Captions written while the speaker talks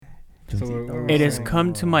So what It has saying?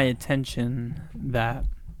 come to my attention that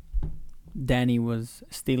Danny was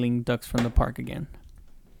stealing ducks from the park again.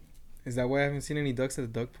 Is that why I haven't seen any ducks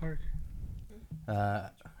at the duck park?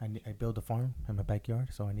 I built a farm in my backyard,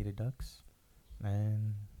 so I needed ducks.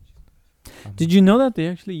 And Did you know that they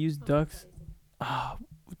actually use ducks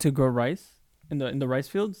to grow rice in the rice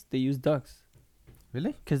fields? They use ducks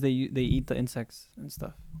really? because they eat the insects and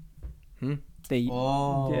stuff. Hmm? They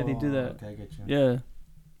Oh, yeah, they do that. Okay, I get you. Yeah,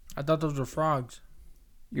 I thought those were frogs.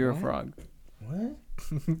 you're What? a frog. What?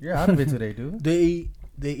 You're out of it today, dude. They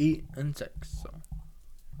eat insects. So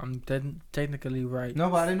I'm technically right. No,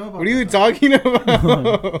 but I didn't know about. What are you that. talking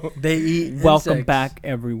about? They eat. Welcome insects. back,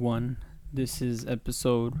 everyone. This is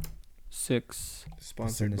episode 6,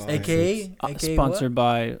 Sponsored by. AKA sponsored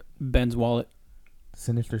by Ben's Wallet.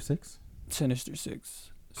 Sinister Six. Sinister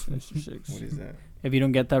 6. Sinister 6. What is that? If you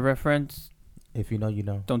don't get that reference, If you know, you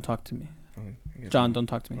know. don't talk to me. Oh, I guess John, won't. don't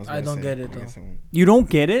talk to me. was I gonna don't say, get it, I guess I won't. You don't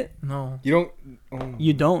get it? No. You don't. Oh.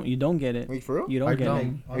 You don't get it. Wait, for real? You don't I get don't.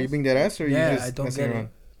 it. Are you being dead ass or are Yeah, you just I don't messing get around?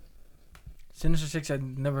 it. Sinister Six. I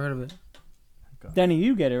never heard of it. Danny,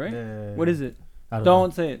 you get it, right? Yeah. What is it? I don't Don't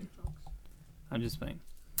know. say it. I'm just playing.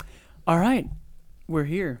 All right. We're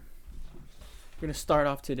here. We're going to start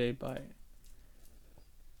off today by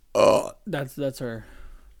That's her.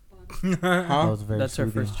 That Huh? was very That's her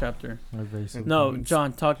soothing. first chapter. That was very soothing. No, It's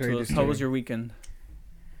John, talk very to us. How was disturbing. your weekend?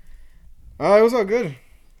 It was all good.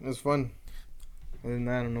 It was fun. Other than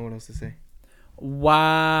that, I don't know what else to say.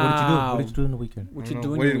 Wow. What did you do? What did you do in the weekend? What I you don't know.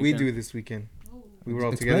 doing? What your did we weekend? do this weekend? We were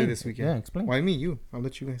all Explain. together this weekend. Yeah, explain. Why me? You? I'll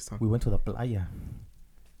let you guys talk. We went to the playa.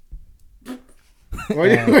 Why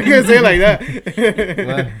you gonna say it like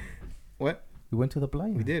that? What? We went to the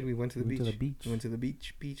playa. We did. We went to the We beach. went to the beach. We went to the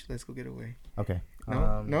beach. Beach. Let's go get away. Okay.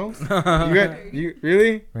 No, no. You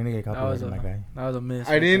really? We're gonna get That was copyrighted, my guy. That was a miss.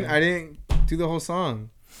 I didn't do the whole song.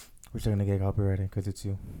 We're still gonna get copyrighted because it's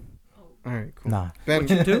you. All right, cool. Nah. Ben, What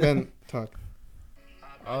you do? Ben, talk.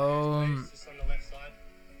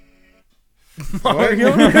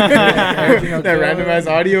 Mario? that random ass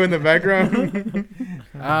audio in the background.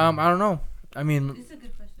 I don't know. I mean, This is a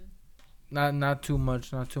good question. not too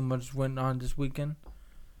much. Not too much went on this weekend.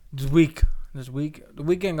 This week. The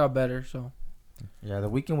weekend got better. So Yeah, the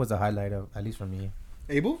weekend was a highlight of, at least for me.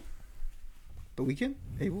 Abel? The weekend?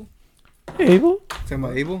 Abel? Abel? Talking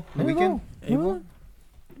about Abel? The There you weekend? go. Abel.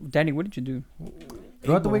 Danny, what did you do?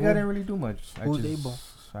 Throughout the Abel, week, I who? didn't really do much. Who's Abel?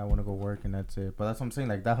 I want to go work and that's it. But that's what I'm saying.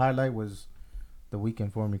 Like that highlight was the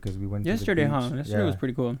weekend for me because we went Yesterday, to the beach. huh? Yesterday was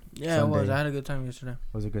pretty cool. Yeah, it was. Sunday. I had a good time yesterday. It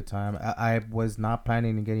was a good time. I was not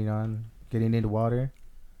planning on getting into water,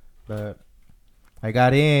 but I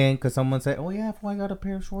got in because someone said, "Oh yeah, I got a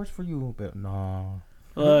pair of shorts for you." But no,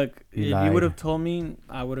 Look, He if you lied. would have told me,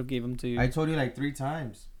 I would have gave them to you. I told you like 3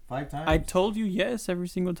 times, 5 times. I told you yes every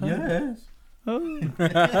single time. yes. Oh.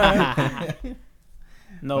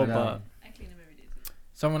 No, But, but I clean them every day too.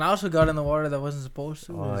 Someone else who got in the water that wasn't supposed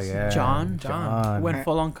to. Oh was- yeah, John? John. went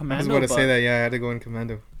full on I was commando. about to say but- that. Yeah, I had to go in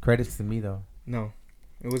commando. Credits to me though, No,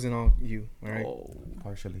 it wasn't all you. All right, Oh,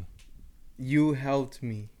 partially. you helped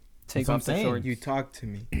me. take That's what off the I'm saying. shorts. You talked to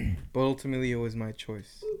me, but ultimately it was my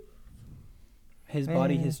choice. His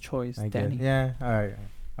body, Eh, his choice, I guess. Danny. Yeah. All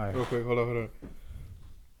right. Real quick, hold on.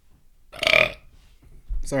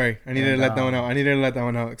 Sorry, I needed And, to let that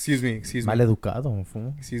one out. Excuse me. Mal educado,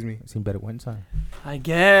 fool. Excuse me. Sin vergüenza. I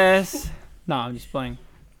guess. No, I'm just playing.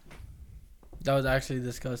 That was actually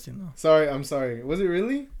disgusting though. Sorry, I'm sorry. Was it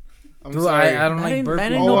really? I'm Dude, sorry. I don't That like ain't- that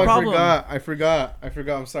burping. ain't Oh, no I problem. forgot.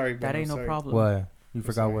 I'm sorry. Ben, That ain't I'm no sorry. problem. What? You I'm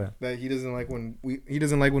forgot sorry. what? That he doesn't like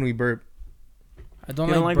when we burp. I don't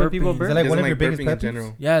You don't like like when burping. people Is burp? that like He one of doesn't your like biggest burping in pet peeves?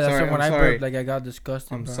 general. Yeah, that's Sorry, why when I'm I sorry. burp, like I got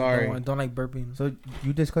disgusted. I'm bro. sorry. I don't like burping. So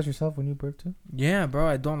you discuss yourself when you burp too? Yeah, bro,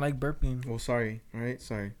 I don't like burping. Well, sorry. All right,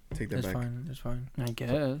 sorry. Take that It's back. fine. It's fine. I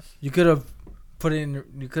guess. You could have put it in.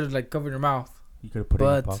 You could have like covered your mouth. You could have put it in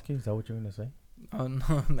your But- pocket. Is that what you're gonna say? Oh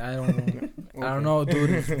no, I don't know. I Okay. don't know, dude.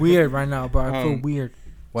 It's weird right now, bro. I feel weird.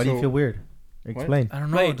 Why do you So- feel weird? Explain. I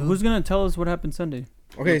don't know, Wait, dude. who's gonna tell us what happened Sunday?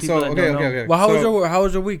 Okay, The people so that okay. don't know. Well, So, how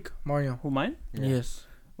was your week, Mario? Who, mine? Yeah. Yes.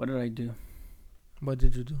 What did I do? What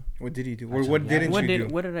did you do? What did he do? I Or what told you. didn't What you did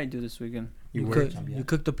do? What did I do this weekend? You cooked. worked. You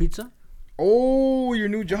cooked the pizza. Oh, your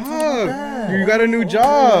new job. that? You got a new Okay,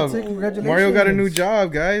 job. that's it. Congratulations. Mario got a new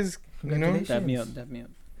job, guys. You know? Congratulations. Dab me up.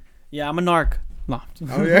 Yeah, I'm a narc. No.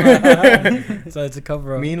 Oh yeah. So it's a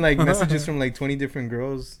cover I up. mean, like messages from like 20 different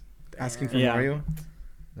girls asking for Yeah. Mario.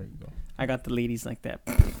 There you go. I got the ladies like that.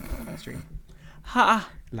 That's right. Ha.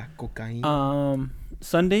 La cocaína.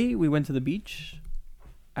 Sunday we went to the beach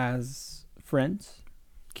as friends.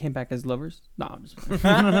 Came back as lovers. No, I'm just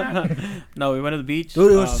no, we went to the beach.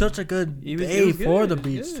 Dude, it was such a good it was day good, for the it was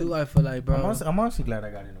beach good. too. I feel like, bro. I'm honestly glad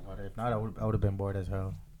I got in the water. If not, I would have been bored as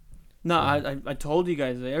hell. No, I told you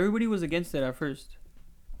guys. Everybody was against it at first.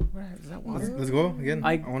 What is that water? Let's go again.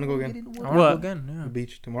 I want to go again. I wanna What? go again. The Yeah.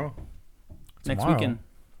 beach tomorrow. Next Tomorrow. weekend.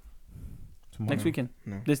 Tomorrow. Next weekend.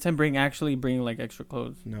 No. This time, bring like extra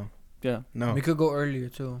clothes. No. Yeah. No. We could go earlier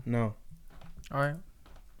too. No. All right.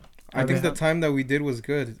 I think Okay. the time that we did was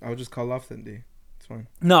good. I'll just call off that day. It's fine.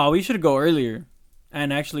 No, we should go earlier,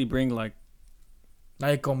 and actually bring like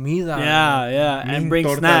Like comida. yeah, Mean and bring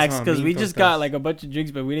tortas, snacks huh? because Mean we just tortas. got like a bunch of drinks,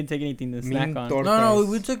 but we didn't take anything to snack Mean on. tortas. No,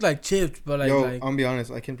 we took like chips, but like, Yo, like I'll be honest.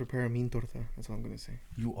 I can prepare a mean torta. That's all I'm gonna say.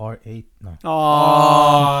 You are a no.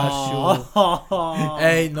 Oh,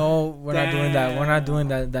 hey, no, we're not doing that. We're not doing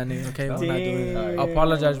that, Danny. Okay, we're not doing that. I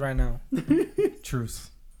apologize right now. Truce.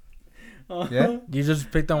 Yeah. You just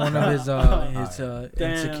picked on one of his Damn.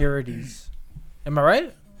 insecurities. Am I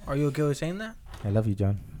right? Are you okay with saying that? I love you,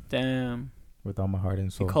 John, Damn. with all my heart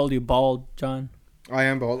and He soul. called you bald, John. I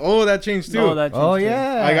am bald. Oh, that changed too. Oh, that Oh changed too.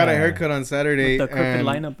 yeah. I got a haircut on Saturday. With the crooked and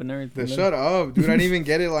lineup and everything. Shut up, dude. I didn't even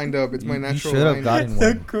get it lined up. It's my You natural should have lineup. gotten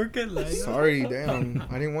one. crooked lineup. Sorry, damn.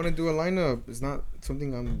 I didn't want to do a lineup. It's not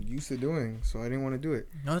something I'm used to doing, so I didn't want to do it.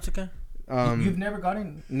 No, it's okay. You've never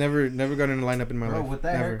gotten. never got in a lineup in my Bro, life. with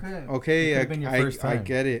that Never. haircut, Okay, it could've been your first I time.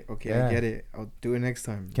 get it. Okay, I Yeah. get it. I'll do it next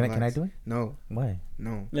time. Can I Relax. do it? No, Why?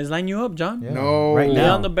 no. Let's line you up, John. Yeah. No. Right Lay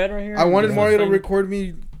now. on the bed right here. I wanted Yeah. Mario to Fine. record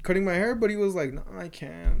me cutting my hair, but he was like, "No, I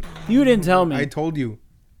can't." You didn't tell me. I told you.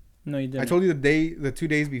 No, you didn't. I told you the 2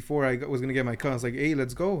 days before was gonna get my cut. I was like, "Hey,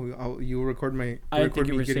 let's go. You record my. I didn't record think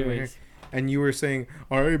you were getting my hair." serious. And you were saying,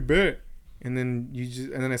 "All right, bet." And then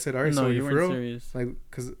I said, "All right, No, so you you for weren't real?" serious. Like,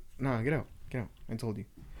 cause get out. I told you.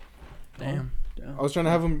 Damn. Damn. I was trying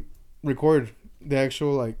to have him record the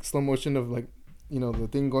actual like slow motion of like, the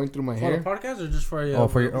thing going through my For hair. the podcast or just for Oh,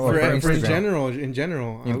 for your- For Instagram. in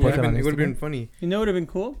general, You it put would that on have been Instagram? funny. You know what would have been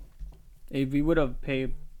cool? If we would have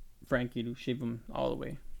paid Frankie to shave him all the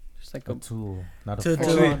way. Just like A a tool, not a To- phone.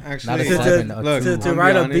 to- Not a Actually, to- seven, a look, tool. to I'm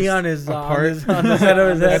write be a B honest, on his apart- on the side of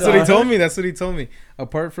his head. That's what he told me. That's what he told me.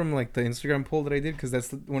 Apart from like the Instagram poll that I did, because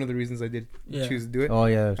that's one of the reasons I did Yeah. choose to do it. Oh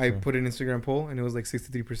yeah. that's I true. put an Instagram poll, and it was like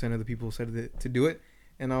 63% of the people said to do it,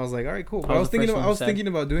 and I was like, all right, cool. But I I was was the thinking, first one I was said. thinking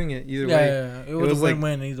about doing it either Yeah, way. yeah, it was a like-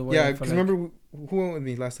 win-win either way. Yeah, I feel because like. remember who went with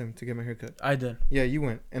me last time to get my haircut? I did. Yeah, you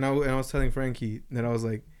went, and I was telling Frankie that I was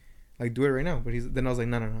like do it right now. But then I was like,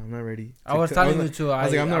 no, I'm not ready. I was telling you like, to. I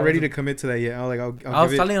was like, I'm not ready to commit to that yet. I was like, I'll I was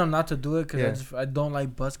give it. telling him not to do it Yeah. because I don't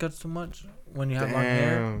like buzz cuts too much when you have long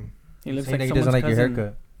hair. Damn. he looks Saying like that he doesn't someone's like your cousin.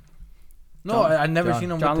 haircut. No, John- I never John- seen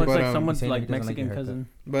him John with looks But, like someone's saying like he doesn't like your Mexican haircon. cousin.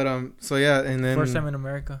 But so yeah, and the then first time in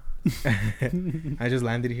America. I just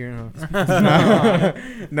landed here. Now.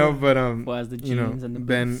 No, but Well, as the you know, jeans and the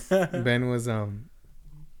Ben boots. Ben was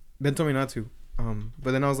Ben told me not to.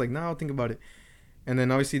 But then I was like, nah, I'll think about it. And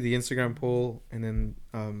then obviously the Instagram poll, and then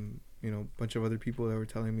a bunch of other people that were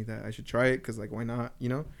telling me that I should try it because like why not?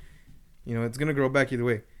 It's gonna grow back either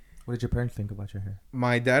way. What did your parents think about your hair?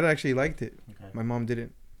 My dad actually liked it. Okay. My mom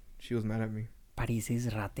didn't. She was mad at me. Pareces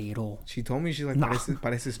ratero. She told me she's like Nah.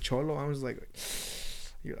 pareces cholo. I was like,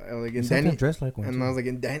 you're like You in sometimes Danny, dress like one. and too. I was like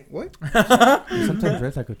in Dan what? You sometimes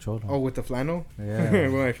dress like a cholo. Oh, with the flannel. Yeah.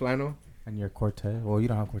 With my flannel. And your Cortez. Well, you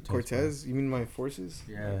don't have Cortez. but- Cortez. You mean my forces?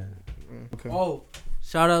 Yeah. Okay. Oh,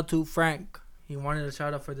 shout out to Frank. He wanted a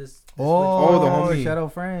shout out for this. Oh, the homie. Shout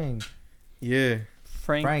out Frank. Yeah.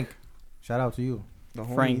 Frank. Shout out to you. The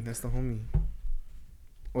homie. Frank. That's the homie.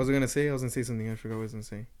 What was I gonna say? I was gonna say something. I forgot what I was gonna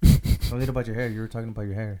say. Something about your hair. You were talking about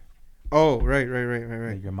your hair. Oh, right.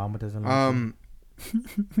 Like your mama doesn't like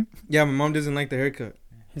it. Yeah, my mom doesn't like the haircut.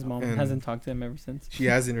 His mom And- hasn't talked to him ever since. She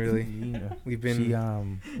hasn't really. Yeah. We've been.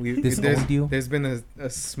 She disowned you. There's been a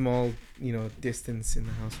small, distance in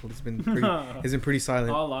the household. It's been pretty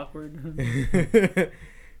silent. All awkward.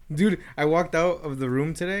 Dude, I walked out of the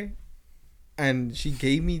room today, and she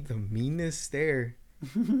gave me the meanest stare.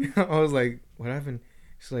 I was like, "What happened?"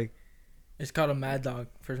 She's like, It's called a mad dog.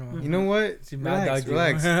 First of all, "You know what? See, mad dog.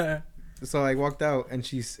 Relax." So I walked out, and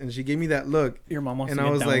she gave me that look, Your mom wants and to I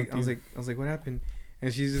get was down like, with I was you. like, I was like, "What happened?"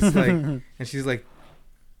 And she's just like, and she's like,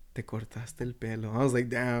 "Te cortaste el pelo." I was like,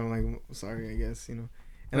 "Damn, like sorry, I guess." And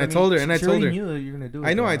I told her, and I she told already her. knew that you're gonna do it.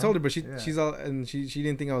 I know, though, I no? told her, but Yeah. she's all, and she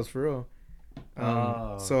didn't think I was for real.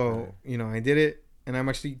 Oh, So okay. I did it, and I'm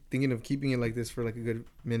actually thinking of keeping it like this for like a good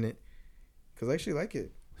minute, cause I actually like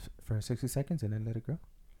it. For 60 seconds and then let it grow.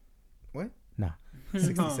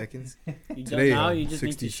 60 seconds. You Today, now you just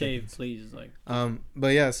need 60 to shave, seconds. please. Like,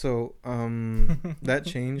 But yeah, so that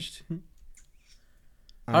changed.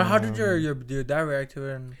 How did Um, your dad react to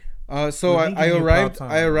it? And So We've been I giving you arrived. props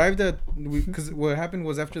on- I arrived at because what happened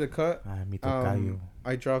was after the cut, Mi tocayo.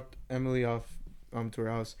 I dropped Emily off to her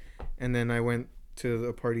house, and then I went to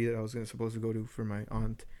the party that I was supposed to go to for my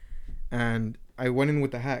aunt, and I went in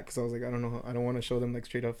with the hat because I was like, I don't want to show them like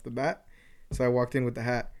straight off the bat, so I walked in with the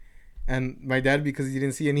hat, and my dad, because he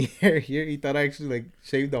didn't see any hair here, he thought I actually like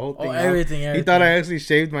shaved the whole thing. Oh, off. everything. He thought I actually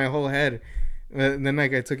shaved my whole head. And then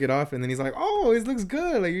like I took it off, and then he's like, "Oh, it looks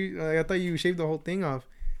good. Like I thought you shaved the whole thing off."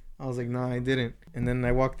 I was like, "No, I didn't." And then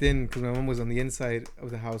I walked in because my mom was on the inside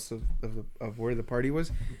of the house of where the party was.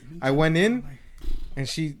 I went in, and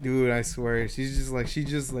dude, I swear, she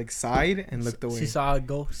just like sighed and looked away. She saw a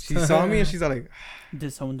ghost. She saw me and she's like,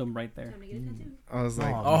 Did someone them right there? I was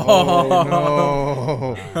like,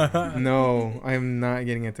 Oh. "Oh no, I am not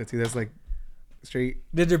getting a tattoo. That's like straight."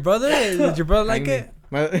 Did your brother like hanging. it?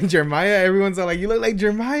 Jeremiah, everyone's all like, "You look like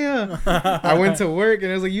Jeremiah." I went to work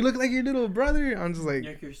and I was like, "You look like your little brother." I'm just like,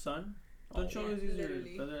 Like your son? Don't you always use your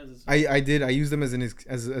brother as a son? I did. I used him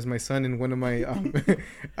as my son in one of my.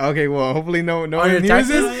 Okay, well, hopefully no On one your hears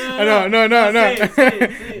taxes? this. No. Say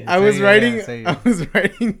it. I was Say it, writing. say it. I was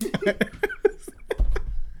writing.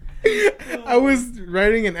 I was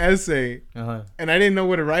writing an essay Uh-huh. and I didn't know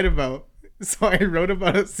what to write about, so I wrote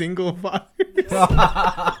about a single father.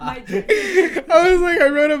 I was like, I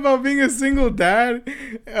wrote about being a single dad.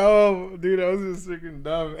 Oh, dude, I was just freaking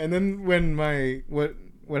dumb. And then when what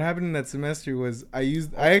happened in that semester was I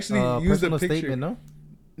actually used a Personal picture. statement, no?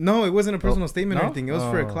 No, it wasn't a personal statement or no? anything. It was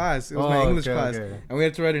for a Oh. class. It was my English okay, class, okay. and we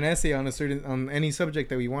had to write an essay on any subject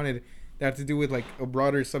that we wanted that had to do with like a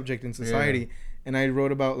broader subject in society. Yeah. And I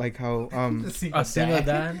wrote about like how A single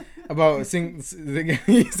dad. about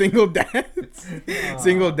single dads,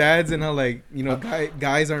 single dads, and how like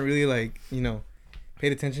guys aren't really like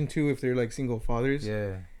paid attention to if they're like single fathers.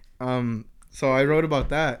 Yeah. So I wrote about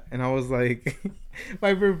that, and I was like,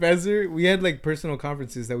 my professor, we had like personal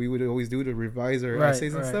conferences that we would always do to revise our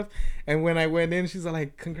essays and stuff. And when I went in, she's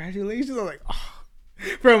like, "Congratulations!" I was like, "Oh."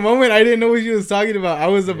 For a moment, I didn't know what she was talking about. I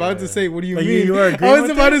was about to say, "What do you Like, mean?" you were I agreeing was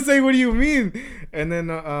with about it? to say, "What do you mean?" And then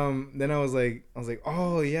I was like,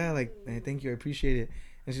 "Oh yeah, like thank you, I appreciate it."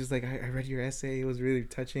 And she's like, I read your essay. It was really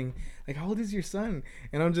touching. Like, how old is your son?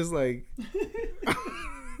 And I'm just like,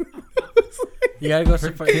 You gotta go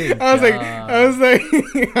surprise. I was like,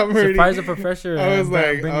 I'm already. Surprise the professor. I was and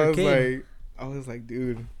like, bring I your was kid. like,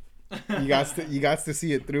 dude, you got to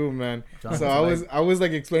see it through, man. John So was I was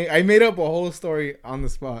like explaining. I made up a whole story on the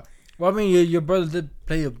spot. Well, I mean, your brother did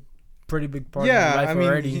play a pretty big part in Yeah, your life I mean,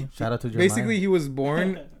 already. Shout out to Jeremiah. Basically, he was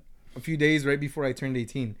born a few days right before I turned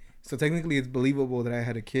 18. So technically, it's believable that I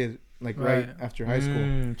had a kid like right Right. after high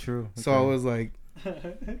school. True. So I was like,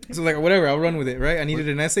 whatever, I'll run with it, right? I needed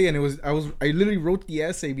an essay, and I literally wrote the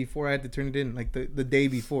essay before I had to turn it in, like the day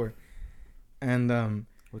before, and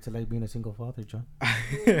What's it like being a single father, John?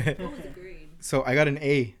 so I got an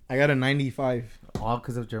A. I got a 95. All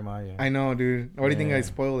because of Jeremiah. I know, dude. Why do you think I Yeah.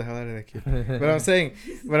 spoiled the hell out of that kid?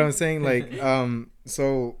 But I'm saying, like,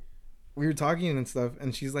 so we were talking and stuff,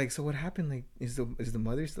 and she's like, "So what happened? Like, is the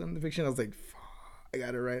mother still in the fiction?" I was like, "Fuck, I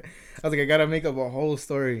gotta write." I was like, "I gotta make up a whole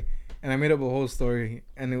story," and I made up a whole story,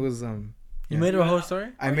 and it was You yeah. made a whole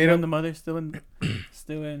story? I Are made you up. and the mother still in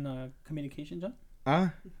communication, John?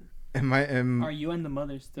 Are you and the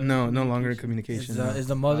mother still? no in longer in communication? communication. Is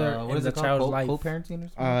the mother what in is the it called? child's life? Co-parenting or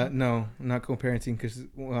something? No, not co-parenting, because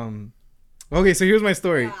okay, so here's my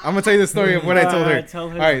story. I'm gonna tell you the story of what I told her. Tell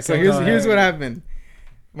her. All right, so Okay, here's go here's ahead. what happened.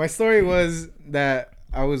 My story was that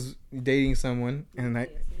I was dating someone, and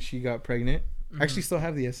she got pregnant. I actually still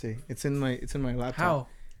have the essay. It's in my laptop. How?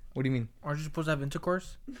 What do you mean? Aren't you supposed to have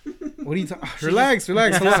intercourse? What are you talking? Relax. Hold Is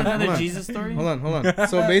on. this Hold another on. Jesus story? Hold on.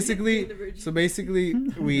 So basically,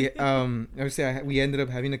 we obviously we ended up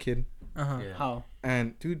having a kid. Uh-huh. Yeah. How?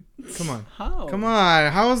 And dude, come on. How? Come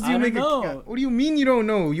on. How else do I you don't make know. What do you mean you don't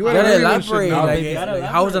know? You You gotta everyone should elaborate. know. Like, You gotta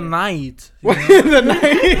how was the elaborate. night? What? The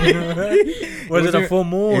night? Was it a full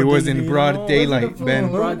moon? It was Did in you broad know? daylight, Was it a full Ben.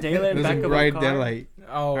 moon? Broad daylight, It was back in of a bright car. daylight.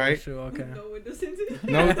 Oh, Right? sure, okay.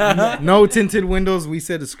 No tinted windows. We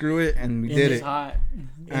said screw it, and we It's did just it. hot.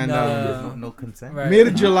 And No consent. Right.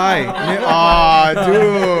 mid July.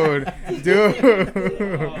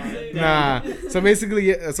 Dude. Nah. So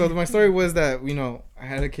basically, so my story was that I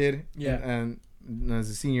had a kid. Yeah. And as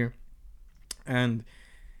a senior, and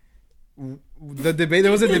the debate.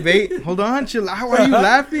 There was a debate. Hold on, chill out. Why are you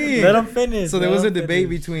laughing? Let him finish. So there let was a him debate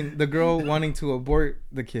finish. between the girl wanting to abort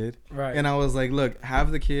the kid, Right. and I was like, "Look,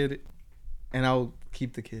 have the kid, and I'll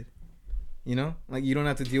keep the kid. Like you don't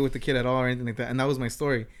have to deal with the kid at all or anything like that." And that was my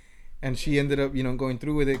story. And she ended up, going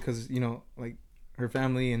through with it because like her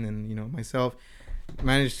family and then myself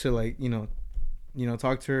managed to like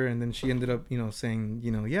talk to her, and then she ended up, saying,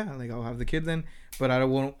 yeah, like I'll have the kid then, but I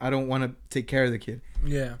don't want to take care of the kid.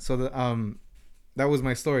 Yeah. So that was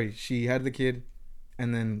my story. She had the kid,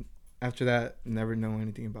 and then after that, never know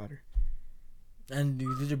anything about her. And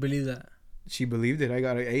did you believe that? She believed it. I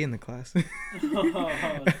got an A in the class.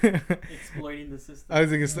 Exploiting the system. I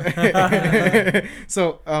was like,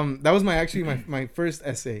 so that was my first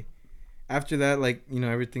essay. After that, like,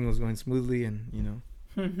 everything was going smoothly, and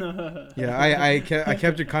yeah, I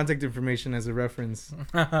kept your contact information as a reference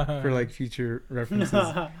for like future references.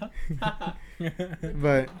 But did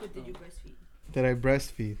you breastfeed? did I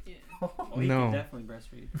breastfeed? Yeah. Oh, you No. can definitely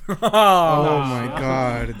breastfeed. Oh my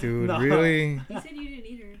god, dude, No. really? You said you didn't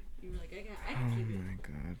eat her. You were like, I Oh can keep it. my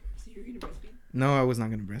god. So you're gonna breastfeed? No, I was not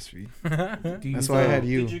gonna breastfeed. Do That's why I had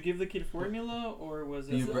you. Did you give the kid formula or was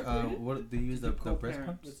Do it? you, what do you use the breast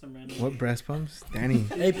pumps? What breast pumps, Danny?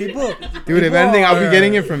 Hey, people. Dude, if anything, I'll be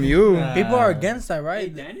getting it from you. People are against that, Hey,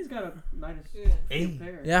 right? Danny's got a nice Hey.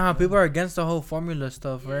 pair. Yeah, people are against the whole formula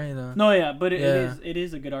stuff, right? No, yeah, but Yeah. it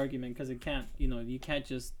is a good argument because it can't, you can't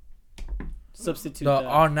just substitute The that.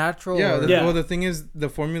 all natural. Yeah, or- Yeah. well, the thing is, the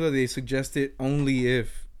formula, they suggest it only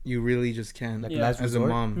if you really just can. Like Yeah. last As a resort.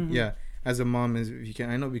 mom, Mhm. yeah. As a mom, is if you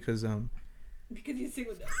can. I know because Because you sing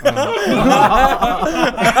with them. that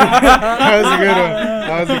was a good one.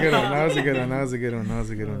 That was a good one. That was a good one. That was a good one. That was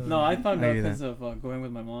a good one. No, I found I out hear because of going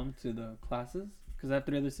with my mom to the classes because I have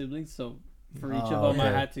 3 other siblings. So for each Oh, of them, I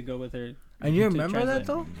okay. had to go with her. And you to remember that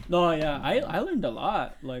translate. though? No, yeah, I learned a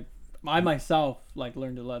lot. Like I myself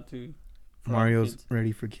learned a lot too. from Mario's kids.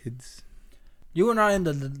 ready for kids. You were not in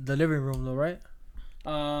the living room though, right?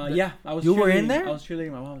 Yeah, I was. You were in cheerleading. there? I was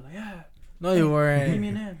cheerleading. My mom was like, "Yeah, No, you give me weren't.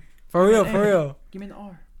 an M. For real, Hey. for real. Give me an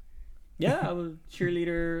R." Yeah, I was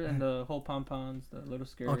cheerleader and the whole pom poms, the little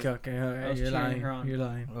skirt, Okay, okay, I okay. was You're cheering lying. her on. You're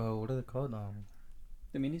lying. What are they called?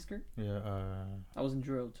 the mini skirt. Yeah. I was in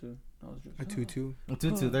drill too. I was drill. A tutu.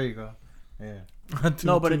 Tutu. There you go. Yeah.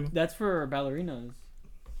 No, but that's for ballerinas.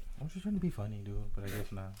 I'm just trying to be funny, dude, but I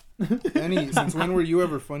guess not. Danny, since when were you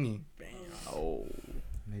ever funny? Oh,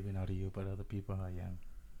 Maybe not to you, but other people I am.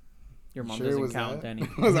 your mom Sure doesn't was count, that? Danny.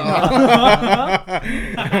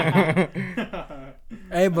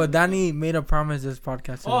 Hey, but Danny made a promise this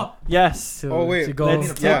podcast. Oh yes. to, Oh, wait. to go Let's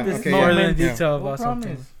take Yeah, this okay, more moment. in yeah. detail What about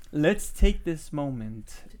something. promise? Let's take this moment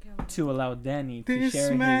To count. to allow Danny to This share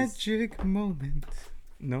his. magic moment.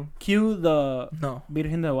 No. Cue the No.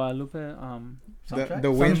 Virgen de Guadalupe. Soundtrack?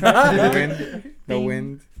 The wind. Soundtrack? The wind. The Ding.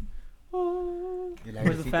 wind. You like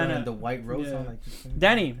Where's to the see fan the, at? the white rose Yeah. on like this thing?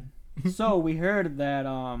 Danny. So we heard that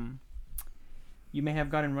you may have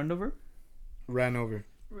gotten run over, Ran over.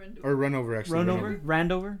 Run Or run over, actually.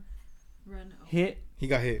 ran over, Run. hit, He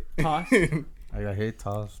got hit. tossed. I got hit,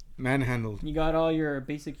 tossed. Manhandled. You got all your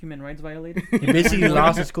basic human rights violated. He basically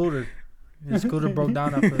lost his scooter. His scooter broke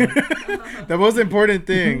down after that. The most important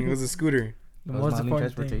thing was a scooter. The That was most my only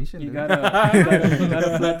important thing. transportation. You dude. got you got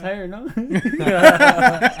a flat tire, no?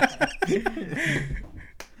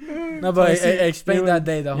 No, but So, see, explain it that was-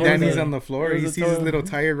 day. The whole Danny's day. on the floor. It He was a sees his total- little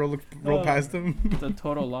tire roll Oh. past him. It's a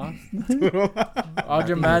total loss. All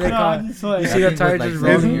dramatic. No, huh? just like- You I see the think it tire was like just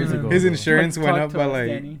 7 rolling. years ago. His though. insurance Talk went up to by us, like.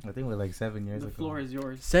 Danny. I think it was like 7 years The ago. floor is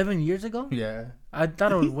yours. 7 years ago? Yeah. I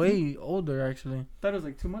thought it was way older actually. That was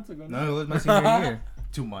like 2 months ago. No, it was my senior year.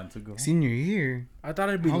 2 months ago. Senior year. I thought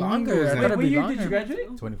it'd be How long ago longer. was I that? thought it'd What be year longer. did you graduate?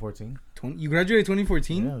 2014. You graduated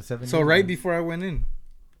 2014. Yeah, 7 So years right ago. before I went in.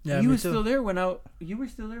 Yeah, you me were too. still there when you were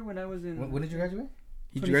still there when I was in. When did you graduate?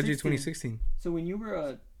 He graduated 2016. 2016. So when you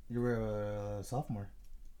were You were a sophomore.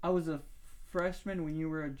 I was a freshman when you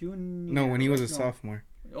were a junior. No, when he was a No. sophomore.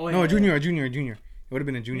 Oh, No, yeah, a junior. It would have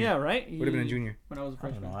been a junior. Yeah, right. Would have been a junior. when I was a I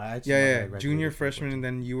don't freshman. know. I actually Yeah, know that I yeah. graduated Junior, in freshman, and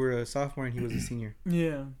then you were a sophomore and he was a senior.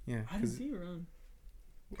 Yeah. Yeah. I didn't 'cause- see you around.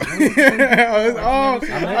 I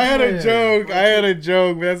had a joke.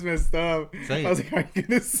 But that's messed up. Say I was it. like, are you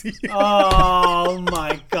gonna see? Oh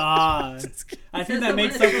my god! I think that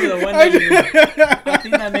makes up for the one I that you. I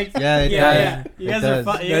think that makes. Yeah, it yeah, does. You It guys does.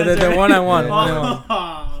 are. You The- guys the are- one-on-one, Oh,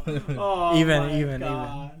 one-on-one. oh Even, my even.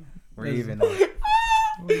 God. We're even. Now.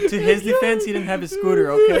 To his defense, he didn't have his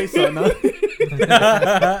scooter. Okay, so no.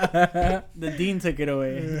 The dean took it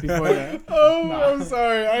away before that. Oh, I'm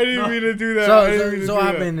sorry. I didn't No. mean to do that. I didn't mean to So do what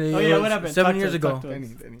that. happened? Oh yeah, what happened? 7 Talk to years us, ago. talk to us.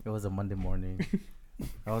 Danny. It was a Monday morning.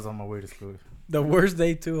 I was on my way to school. The worst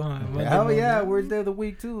day too, huh? Monday Hell morning. yeah, we're there the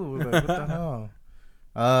week too. Like, what the hell?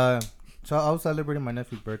 So I was celebrating my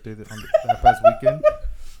nephew's birthday that past weekend.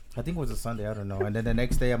 I think it was a Sunday, I don't know. And then the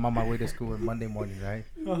next day, I'm on my way to school on Monday morning, right?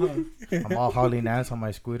 I'm all hauling ass on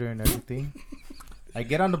my scooter and everything. I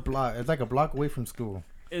get on the block. It's like a block away from school.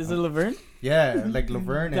 Is it Laverne? Yeah, like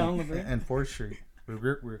Laverne Down and Laverne? and 4th Street. Where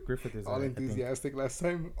Griffith is. All at, I think. enthusiastic last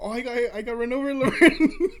time. Oh, I got run over,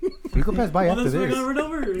 Lauren. We could pass by after That's why I this. got run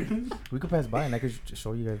over. We could pass by and I could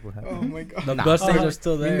show you guys what happened. Oh my god. The blood stains are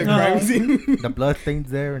still I mean, the there. crime scene. The blood stains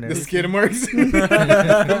there and The everything. skid marks.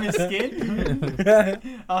 From his skin.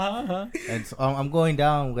 And so I'm going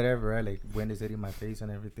down, whatever, right? Like wind is hitting my face and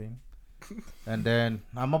everything. And then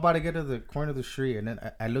I'm about to get to the corner of the street, and then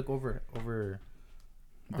I look over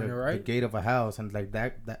On the, your right? the gate of a house, and like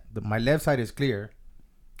my left side is clear,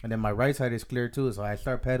 and then my right side is clear too. So I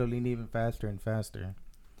start pedaling even faster and faster,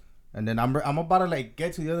 and then I'm about to like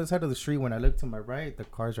get to the other side of the street. When I look to my right, the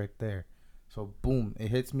car's right there. So boom, it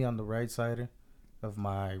hits me on the right side of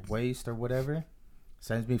my waist or whatever,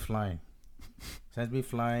 sends me flying,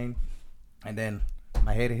 and then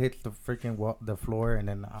my head hits the freaking the floor, and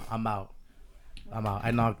then I'm out.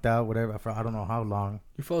 I knocked out, whatever, for I don't know how long.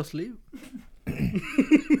 You fall asleep?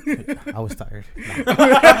 I was tired.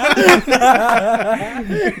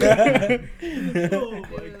 Oh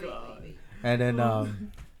my god. And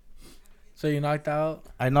then So you knocked out?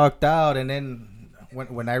 I knocked out, and then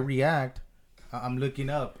when I react, I'm looking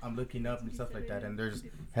up and stuff like that, and there's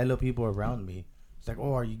hella people around me. It's like,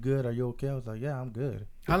 oh, are you good? Are you okay? I was like, yeah, I'm good.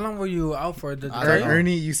 How long were you out for? Did I don't know.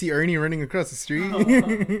 Ernie, you see Ernie running across the street.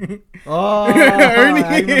 Oh, Ernie.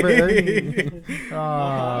 I remember Ernie.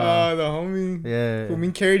 Oh, the homie. Yeah. Who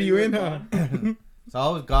mean carried you in, huh? So I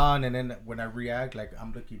was gone, and then when I react, like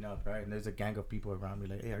I'm looking up, right, and there's a gang of people around me,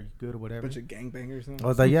 like, hey, are you good or whatever? Bunch of gangbangers. I Huh?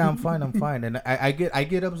 was like, yeah, I'm fine, and I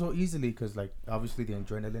get up so easily because like obviously the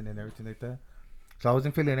adrenaline and everything like that. So I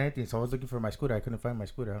wasn't feeling anything. So I was looking for my scooter. I couldn't find my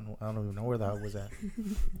scooter. I don't even know where the hell it was at.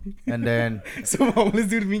 And then Some homeless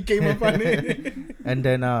dude me came up on it. and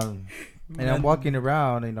then I'm walking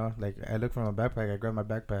around, you know, like I look for my backpack. I grab my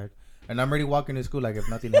backpack, and I'm already walking to school like if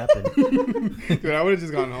nothing happened. Dude, I would have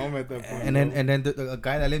just gone home at that point. And then the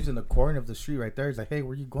guy that lives in the corner of the street right there is like, hey,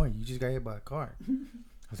 where you going? You just got hit by a car. I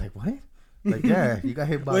was like, what? Like, yeah, you got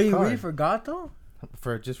hit by Wait, a you car. really forgot though?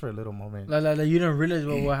 For a little moment. Like you didn't realize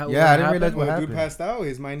what happened? Yeah, I didn't realize Well, what dude happened. passed out.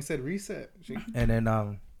 His mind said reset. And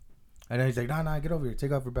then he's like, nah, get over here.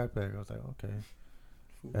 Take off your backpack. I was like, okay.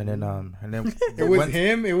 And then It was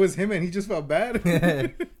him. It was him, and he just felt bad.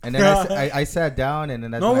 And then I sat down, and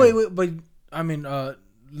then that's No, when wait, but I mean,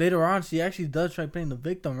 later on, she actually does try playing the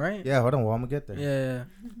victim, right? Yeah, hold on. Well, I'm gonna get there. Yeah.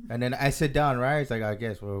 And then I sit down, right? It's like, I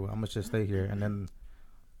guess, well, I'm gonna just stay here.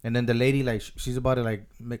 And then the lady, like, she's about to like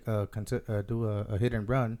make do a hit and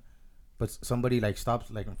run, but somebody like stops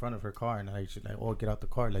like in front of her car, and like she's like, oh, get out the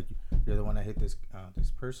car, like you're the one that hit this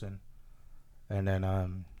person. And then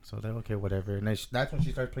so like, okay, whatever. And then that's when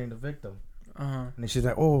she starts playing the victim. And then she's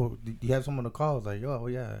like, oh, do you have someone to call? I was like, oh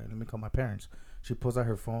yeah, let me call my parents. She pulls out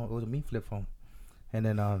her phone. It was a me flip phone. And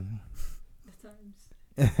then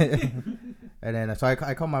and then so I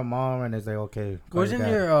call my mom, and it's like, okay. Wasn't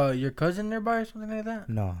your cousin nearby or something like that?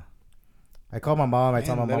 No. I called my mom. I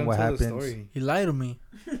told my mom what happened. He lied to me.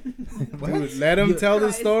 Dude, let him tell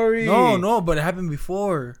the story. No, but it happened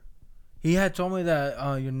before. He had told me that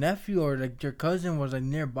your nephew or like your cousin was like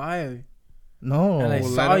nearby. No. And I Well,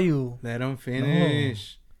 saw you. Let him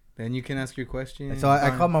finish. Then you can ask your question. So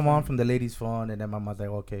I called my mom from the lady's phone, and then my mom's like,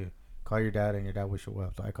 okay, call your dad, and your dad will show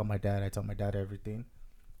up. So I call my dad. I tell my dad everything.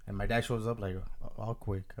 And my dad shows up like all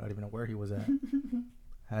quick. I don't even know where he was at.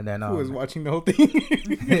 And then Who was watching the whole thing?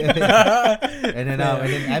 and then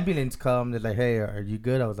ambulance come. They're like, hey, are you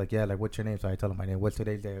good? I was like, yeah. Like, what's your name? So I tell them my name. What's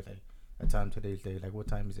today's day? I was like, what time today's day? Like, what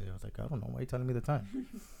time is it? I was like, I don't know. Why are you telling me the time?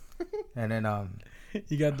 And then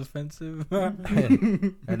You got defensive.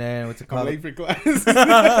 and then what's it I'm called? late for class.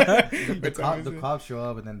 The cops show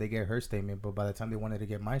up, and then they get her statement. But by the time they wanted to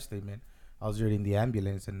get my statement, I was already in the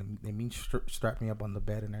ambulance, and they strapped me up on the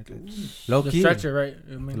bed, and I said, low The key, stretcher, right?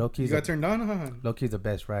 I mean, low You key, got turned on, huh? low key's the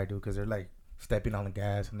best ride, dude, because they're like stepping on the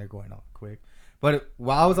gas and they're going all quick. But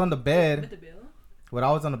while I was on the With bed, the bill?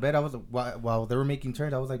 I was while they were making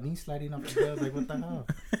turns, I was like knee sliding off the bed. I was like, what the hell?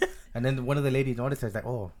 And then one of the ladies noticed. I was like,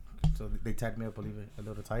 oh. So they tied me up a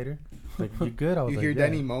little tighter. Like, you good? I was You like, hear yeah.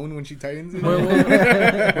 Danny moan when she tightens it?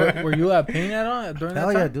 were you at pain at all during that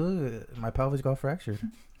Hell time? yeah, dude. My pelvis got fractured.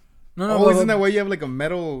 No. Oh, isn't that why you have like a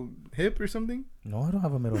metal hip or something? No, I don't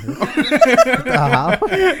have a middle hip. What the hell?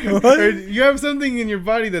 Or you have something in your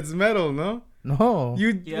body that's metal, no? No. What do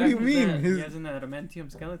you mean? He has an adamantium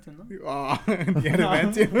skeleton, no? Oh, the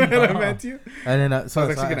adamantium? And then So I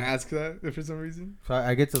was actually gonna ask that for some reason. So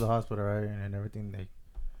I get to the hospital, right, and everything.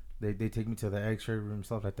 They take me to the X-ray room,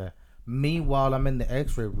 stuff like that. Meanwhile, I'm in the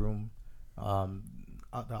X-ray room. The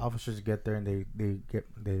officers get there, and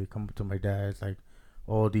they come to my dad. It's like,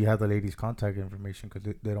 oh, do you have the lady's contact information?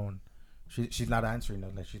 Because they don't. She's not answering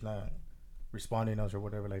us. Like, she's not responding to us or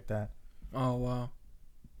whatever like that. Oh wow.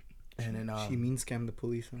 And then She mean scammed the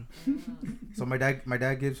police. Huh? so my dad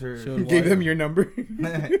gives her Sure. You gave them your number.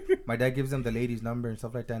 my dad gives them the lady's number and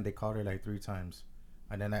stuff like that, and they called her like 3 times.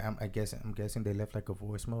 And then I'm guessing they left like a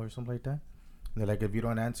voicemail or something like that. And they're like, if you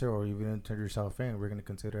don't answer or you didn't turn yourself in, we're gonna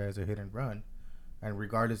consider it as a hit and run. And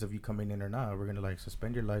regardless of you coming in or not, we're gonna like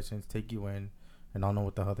suspend your license, take you in, and I don't know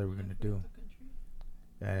what the hell we're gonna do.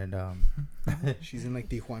 And She's in like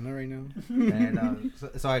Tijuana right now. and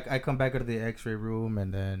so I come back out of the X-ray room,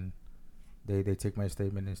 and then they take my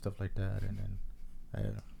statement and stuff like that, and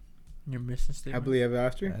then Your mission statement. Happily ever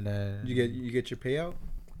after. and then You get your payout.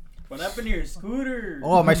 What happened to your scooter?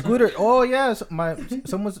 oh, my scooter. Oh yeah,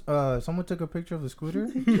 someone took a picture of the scooter,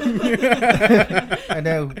 and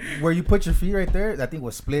then where you put your feet right there, that thing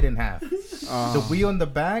was split in half. The wheel in the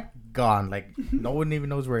back gone, like no one even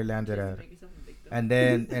knows where it landed at. And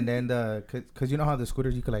then cause you know how the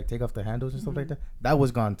scooters you could like take off the handles and stuff like that. That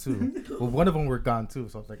was gone too. Well, one of them were gone too.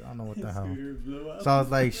 So I was like, I don't know what the hell. So I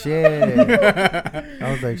was like, shit.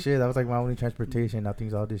 That was like my only transportation.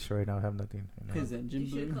 Nothing's all destroyed. I don't have nothing. You know? His engine You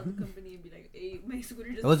should blew. call the company and be like, "Hey, my scooter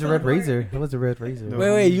just." It was a fell red apart." razor. It was a red razor. No.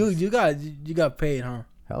 Wait, you got paid, huh?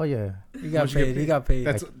 Hell yeah. You got What'd you get paid. He paid? got paid.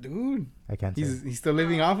 That's dude. I can't say. He's still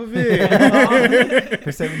living off of it.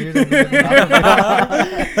 For 7 years. I've been living off of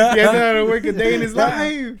it. He hasn't had to work a day in his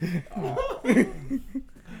life.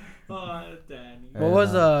 Oh, Danny. What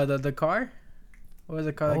was the car? What was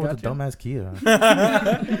the car Oh, that the got dumbass Kia.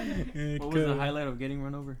 What was the highlight of getting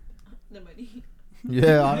run over? The money.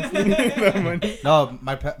 Yeah, honestly. The money. No,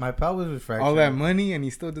 my pal was fractured. All that money and he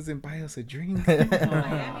still doesn't buy us a drink.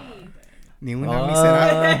 Miami. Ni una, Oh.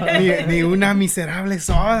 miserable, ni una miserable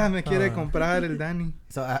soda me quiere comprar el Danny.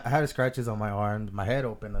 So I had scratches on my arms, my head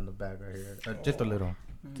open on the back right here, just a little.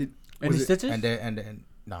 Any Was it- stitches? And then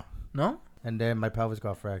no. No. And then my pelvis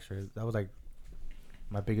got fractured. That was like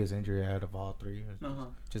my biggest injury I had of all 3. Uh-huh.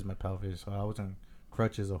 Just my pelvis. So I was on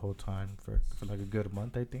crutches the whole time for like a good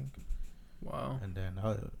month, I think. Wow. And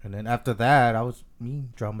then after that, I was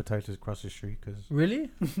traumatized to cross the street. Cause Really?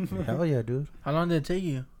 hell yeah, dude. How long did it take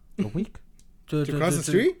you? A week. To cross the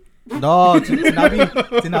street? No, to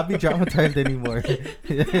not be traumatized anymore.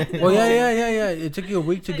 Well, yeah. It took you a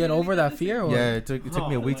week to get over that fear. Or? Yeah, it took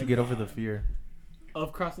me a Oh week my to get over the God. fear.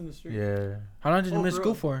 Of crossing the street? Yeah. How long did you Oh, miss for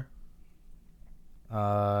school real? for?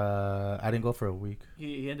 I didn't go for a week.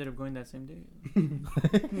 He ended up going that same day.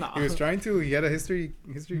 Nah. He was trying to. He had a history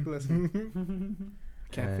lesson.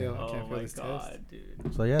 Can't Yeah. fail. Oh Can't fail my this god, test.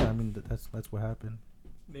 dude. So yeah, I mean that's what happened.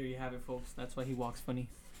 There you have it, folks. That's why he walks funny.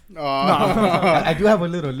 Oh. I do have a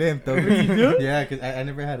little limp though. You do? Yeah, because I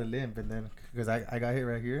never had a limp, and then because I got hit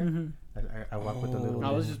right here, I walk with a little. Oh.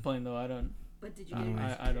 I was limp. just playing though. I don't. But did you I, get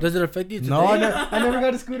it? I don't. Does it affect you today? No, I never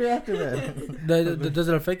got a scooter after that. Does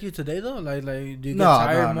it affect you today though? Like do you get No,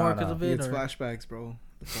 tired no, more no, because no. of it? It's Or? flashbacks, bro.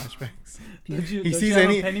 The flashbacks. Don't you- He don't sees you have a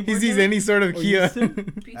any. penny He board sees yet? any sort of Or Kia. used to?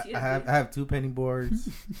 PTSD. I have 2 penny boards,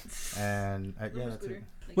 and yeah, Rubber that's scooter. it.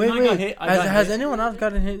 Like, Wait, I got hit- I got Has hit. anyone else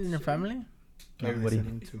gotten hit in your family? Everybody.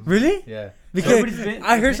 Really? Yeah. Because Everybody's been-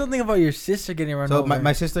 I heard something about your sister getting run So over.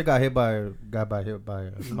 my sister got hit by a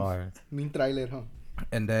car, Mean trailer, huh?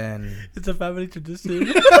 and then It's a family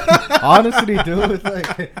tradition. honestly, dude, it's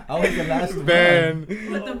like I was the last Man.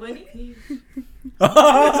 With the money?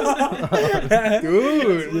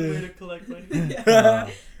 Dude. Way to collect money.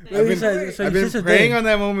 I've been, So I've your been sister praying did. on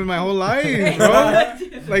that moment my whole life, bro.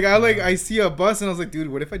 I see a bus and I was like, dude,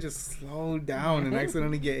 what if I just slow down and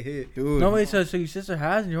accidentally get hit, dude? No wait, so your sister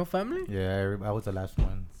has in your whole family? Yeah, I was the last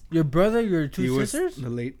one. Your brother, your He two was sisters,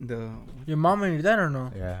 the your mom and your dad, or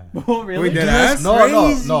no? Yeah. Oh really? Wait, dead That's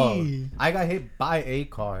ass? No. crazy. I got hit by a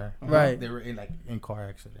car. Right. They were in car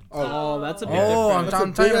accidents. Oh, that's a big Oh, difference. That's a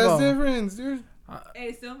I'm big talking ass about. difference, dude.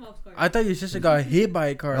 Hey, still mom's car. I thought your sister got hit by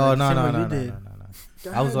a car. Oh like the no same no way no you no, did. no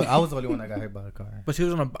no. I was the only one that got hit by a car. But she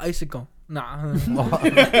was on a bicycle. Nah.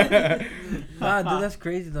 Nah, dude, that's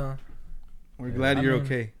crazy though. We're Yeah, glad I you're mean-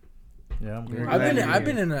 okay. Yeah, I'm We're good. glad you're I've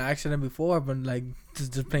been here. in an accident before, but like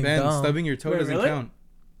just playing Ben, dumb. stubbing your toe Wait, doesn't really? count.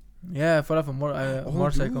 Yeah, I fell off a Oh,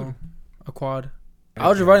 motorcycle, dude. a quad. I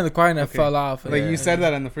was just riding the car and I Okay. fell off. Like Yeah. you said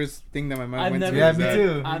that, and the first thing that my mind I've went never- to Yeah, was me that.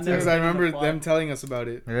 too. I've Because never I been on a remember quad. them telling us about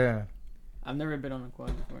it. Yeah. I've never been on a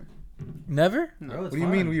quad before. Never? No. What do you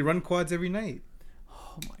mean? We run quads every night.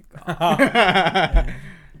 Oh my god.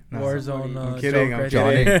 No, Warzone. I'm kidding, joke I'm right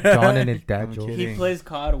kidding. there. John and his dad I'm joke. kidding. He plays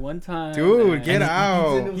COD one time. Dude, and get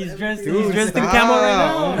out. He's dressed. Dude, he's dressed in stop. camo right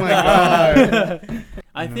now. Oh my god.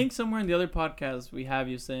 I No. think somewhere in the other podcast we have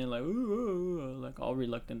you saying like, ooh, ooh, ooh, like all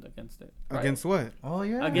reluctant against it. Right? Against what? Oh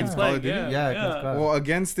yeah. Against Call of like, Duty? yeah, Against COD. Well,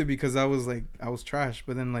 against it because I was trash,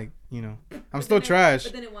 but then I'm But still then trash.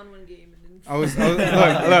 But then it won one game. And then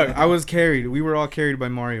I was carried. We were all carried by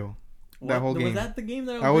Mario. That whole game. Was that the game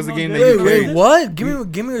that? That was the game that good? you Wait, carried. what? Give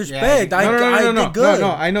me respect. Yeah, I did good.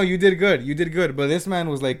 No, I know you did good. You did good, but this man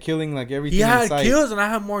was like killing like everything. He had in sight. kills and I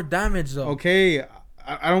had more damage though. Okay,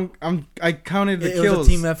 I counted the It kills. was a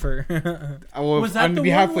team effort. Was that on the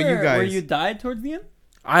behalf one of you where guys? you died towards the end?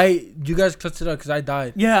 You guys clutched it up because I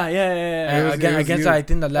died. Yeah. It was Against you. I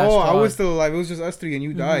think the last. Oh, I squad. was still alive. It was just us three, and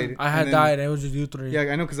you died. I had And then- died. And it was just you three. Yeah,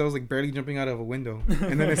 I know, because I was like barely jumping out of a window,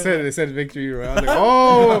 and then it said victory. Right?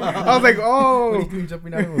 I was like, oh, What are you doing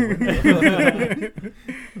jumping out of a window?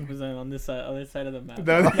 Was that on this side, other side of the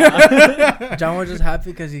map? John was just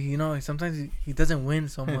happy because sometimes he doesn't win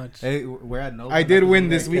so much. Hey, we're at no. I did win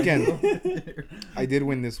this weekend. I did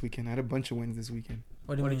win this weekend. I had a bunch of wins this weekend.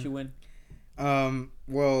 What do you What mean? did you win?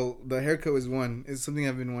 Well, the haircut was one. It's something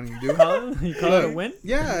I've been wanting to do. You call it a win?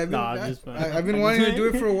 Yeah, I've been wanting to do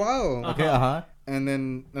it for a while. Okay, And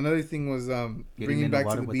then another thing was bringing in the back to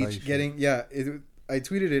water the without beach. your shirt. I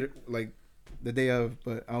tweeted it like the day of,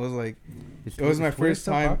 but I was like, Is it was my Twitter first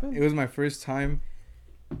still time. popping? It was my first time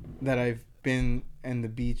that I've been in the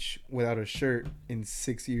beach without a shirt in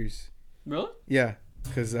 6 years. Really? Yeah,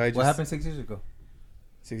 because I just What happened 6 years ago?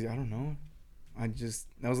 6 years, I don't know.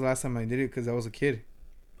 That was the last time I did it because I was a kid.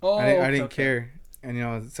 Oh, I didn't care,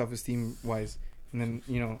 and self-esteem wise. And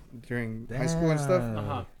then during high school and stuff,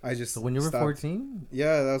 Uh-huh. I just So when you were stopped. 14?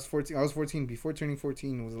 Yeah, that was 14. I was 14 before turning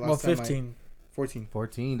 14 was the last Well, time. 15. 14.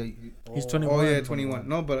 14. He's 21. Oh yeah, 21.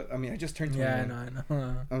 No, but I mean, I just turned 21. Yeah, I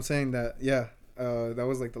know. I'm saying that. Yeah, that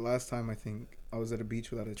was like the last time I think I was at a beach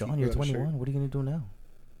without a John, you're without a shirt. 21. What are you gonna do now?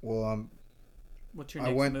 Well, What's your I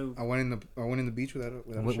next went. move? I went in the beach without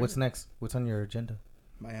a shirt. What's next? What's on your agenda?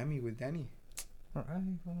 Miami with Danny. All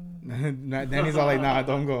right. Danny's all like, nah,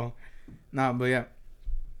 don't go. Nah, but yeah.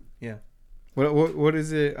 What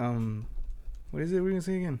is it? What is it we're gonna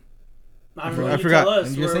say again? I I don't know. You forgot. tell us.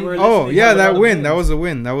 And you're We're saying- Oh listening. yeah, Talk that about win. the That wins. was a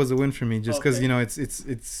win. That was a win for me. Just because Okay.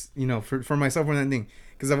 it's for myself more than anything.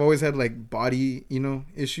 Because I've always had like body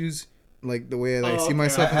issues, like the way I Oh, see okay.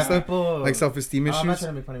 myself and Have stuff, people, like self-esteem I'm not issues. trying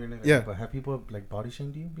to make fun of your name. Yeah. But have people like body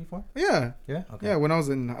shamed you before? Yeah, Yeah. Okay. yeah. When I was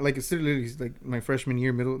in like it's literally like my freshman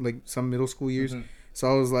year, some middle school years. Mhm. So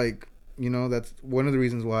I was like, that's one of the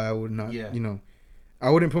reasons why I would not, Yeah. I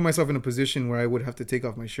wouldn't put myself in a position where I would have to take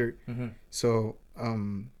off my shirt. Mhm. So,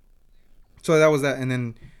 so that was that. And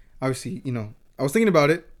then obviously, I was thinking about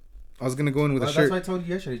it. I was going to go in with a That's shirt. why I told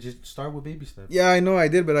you yesterday. Just start with baby steps. Yeah, I know I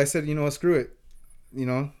did, but I said, screw it.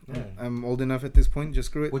 Yeah. I'm old enough at this point. Just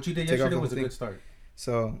screw it. What you did Take off yesterday the was a whole good start.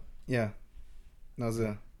 So, yeah. That was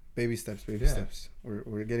a baby steps, Yeah. steps.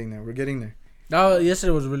 We're getting there. We're getting there.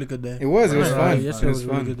 Yesterday was a really good day. It was Yeah, fun. Yesterday It was was a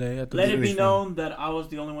really fun. good day. Let it really be fun. known that I was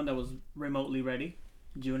the only one that was remotely ready.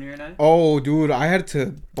 Junior and I. Oh, dude, I had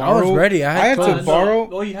to borrow. I was ready. I had to clothes. borrow.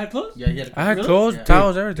 Oh, you had clothes? Yeah, yeah. I had Really? clothes, Yeah.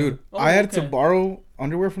 towels, everything. Dude, Oh, I had to okay. borrow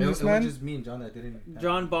underwear from It this was man. just me and John that didn't.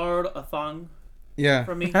 John borrowed a thong Yeah,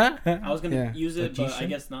 from me. I was gonna Yeah. use A it, but I G-string?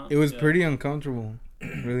 guess not. it was Yeah. pretty uncomfortable,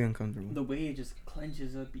 really uncomfortable. The way it just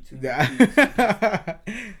clenches up between your teeth. Yeah.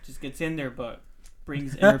 Just gets in there, but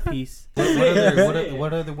brings inner peace.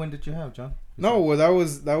 What other win did you have, John? No, well, that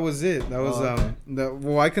was it. That was Oh,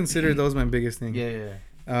 okay. I consider those my biggest thing. Yeah,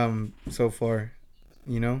 yeah. So far,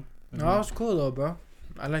 No, it was cool though, bro.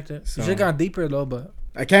 I liked it. So- You should have gone deeper though, but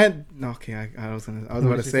I can't. No, okay. I was about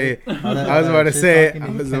What to did say you it. All that- I was all about to that shit say it. talking I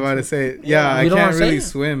and was you about to can't say it. Yeah. Yeah, I You don't can't wanna say really it?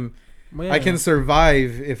 swim. well, yeah. I can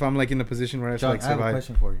survive if I'm like in a position where I have to John, like I have a survive.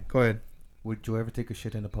 question for you. Go ahead. Would you ever take a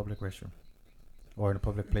shit in a public restroom or in a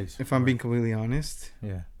public place? If I'm being completely honest,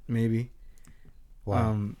 Yeah. maybe.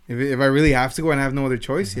 Why? If I really have to go and I have no other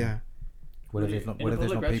choice, Mhm. yeah. What if in there's no a What if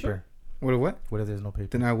there's no public paper? What? What if there's no paper?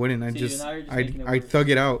 Then I wouldn't. See, now you're just making it I'd worse. thug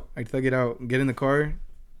it out. I'd thug it out. Get in the car,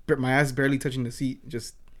 my ass barely touching the seat.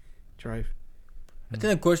 Just drive. I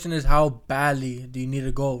think the question is how badly do you need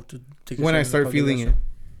to go to take a When shit I in a start public feeling restroom? it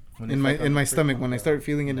When in it's my like on in the my freaking- stomach, when I on start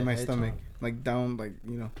feeling it the in my edge, stomach, huh? like down, like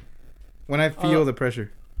when I feel the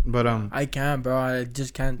pressure. But I can't, bro. I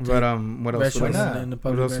just can't. what take else? Why Was, not? in the what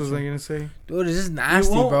public else was I restroom. gonna say? Dude, it's just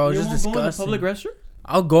nasty, bro. It's You just won't go in the disgusting. public restroom?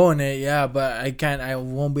 I'll go in it, yeah, but I can't. I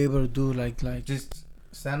won't be able to do like. Just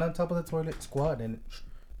stand on top of the toilet, squat, and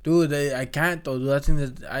Dude, I can't though. Dude, I think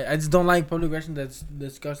that I just don't like public restroom. That's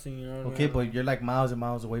disgusting. You know. what I okay, mean? but you're like miles and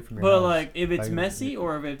miles away from your But house. like, if it's Like, messy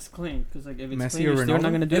or if it's clean, because like if it's Messy clean, or you're still Ronaldo?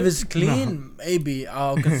 not gonna do if it. it's clean, maybe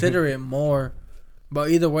I'll consider it more. But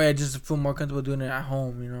either way, I just feel more comfortable doing it at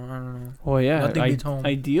home. You know, I don't know. Well, yeah. Nothing beats home.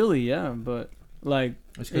 Ideally, yeah, but like,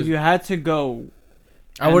 It's if 'cause- you had to go,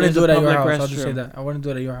 I and wouldn't there's do a it at your public house. I'll just say restroom. that. I wouldn't do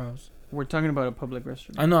it at your house. we're talking about a public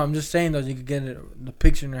restroom. I know. I'm just saying though. You could get the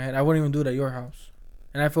picture in your head. I wouldn't even do it at your house,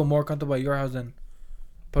 and I feel more comfortable at your house than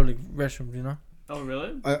public restrooms. You know. Oh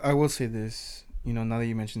really? I will say this. You know, now that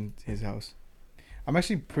you mentioned his house, I'm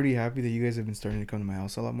actually pretty happy that you guys have been starting to come to my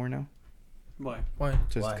house a lot more now. Why? Why?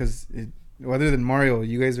 Just Why? because, other than Mario,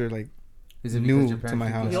 you guys are like, Is it new because your to my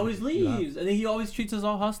parents house. keep He you always out? leaves, and then he always treats us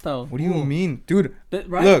all hostile. what do you Cool. mean, dude?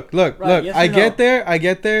 Right? Look, Right, yes I or no? get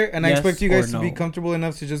there, and I Yes expect you guys or to be no? comfortable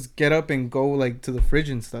enough to just get up and go like to the fridge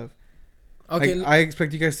and stuff. Okay. Like, I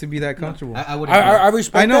expect you guys to be that comfortable. I would. I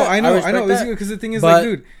respect. I know, that. I know. respect that. Because the thing is, But-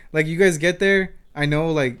 like, dude, you guys get there. I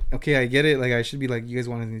know, like, okay, I get it. Like, I should be like, you guys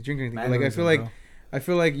want anything to drink or anything. But, like, I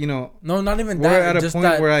feel like, you know, No, not even we're that. at a just point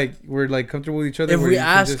that where we're like comfortable with each other. if where we you can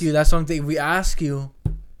ask just- you, that's something. If we ask you,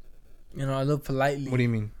 you know, a little politely. What do you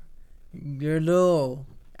mean? You're a little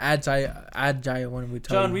agile when we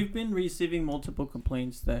tell John, you. we've been receiving multiple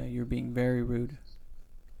complaints that you're being very rude.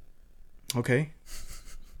 Okay.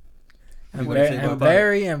 I'm What do you very, say I'm about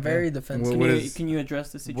very, I'm very Well, defensive. what Can you, is- can you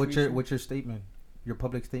address the situation? What's your statement? Your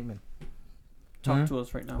public statement. Talk to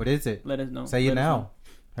us right now. What is it? Let us know. Say it Let us now.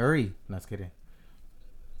 Hurry. No, just kidding.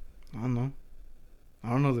 I don't know. I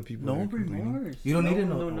don't know the people. know. that No are complaining. remorse. You don't need to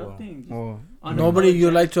No know. nothing. Just Well, Nobody you'd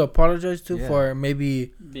unapologetic. like to apologize to Yeah. for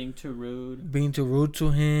maybe being too rude. being too rude to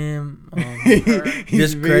him. he's being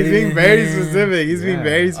discrediting very him. specific. He's being Yeah.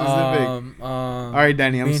 very specific. All All right,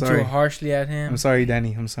 Danny. I'm being too sorry. harshly at him. I'm sorry,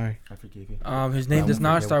 Danny. I'm sorry. I forgive you. His But I name does won't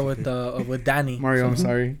not forget start what you with Danny. Mario, I'm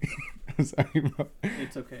sorry. I'm sorry, bro.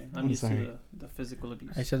 It's okay. I'm I'm used sorry. to the physical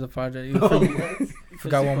abuse. I said apologize. You Oh,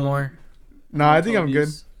 forgot one Physical more. No, I think mental I'm good.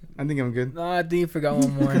 abuse. I think I'm good. No, I think you forgot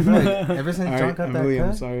one more. Ever since All John right, got that Amelia, I'm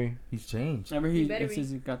cut, sorry. he's changed. Remember, You better since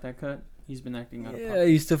he got that cut, he's been acting out of Yeah, pocket.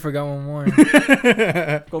 you still forgot one more.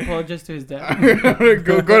 Go apologize to his dad. I'm gonna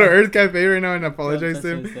go to Earth Cafe right now and apologize to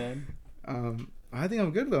him. his dad. I think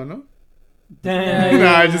I'm good though, no? Damn.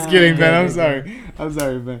 Nah, just kidding, Ben. I'm Okay. sorry. I'm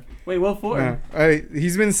sorry, Ben. Wait, what for? Nah.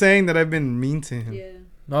 He's been saying that I've been mean to him. Yeah.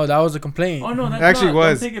 No, that was a complaint. Oh no, that's Actually not.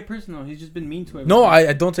 was. Don't take it personal. He's just been mean to everyone. No,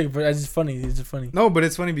 I don't take it. It's just funny. It's just funny. No, but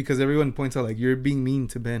it's funny because everyone points out like you're being mean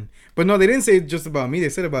to Ben. But no, they didn't say it just about me. They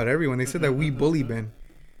said about everyone. They said that we bully Ben.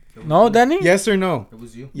 No, Danny. Yes or no? It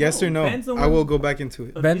was you. Yes No, or no? Ben's the I will one- go back into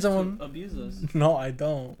it. Ben's the one- abuse us. No, I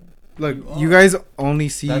don't. Look, You you are. guys only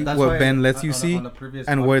see That's what why Ben lets you on see the previous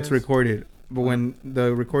and where it's podcast- recorded. But when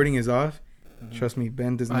the recording is off, Mhm. trust me,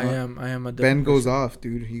 Ben does not. I am a. Ben different goes person. off,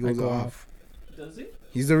 dude. He I goes go off. Does he?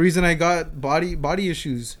 He's the reason I got body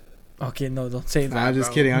issues. Okay, no, don't say that. Nah, I'm just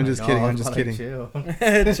bro. kidding. I'm Oh just my kidding. God, I'm just like, kidding. chill.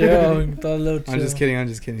 Chill, throw a little chill. I'm just kidding. I'm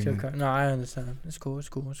just kidding. Chill, man. no, I understand. It's cool. It's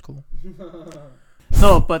cool. It's cool.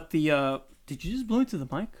 No, but the did you just blow into the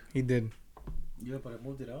mic? He did. Yeah, but I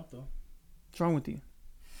moved it out though. What's wrong with you?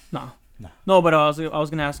 Nah. Nah. No, but I was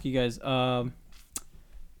gonna ask you guys.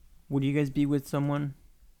 Would you guys be with someone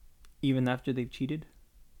even after they've cheated?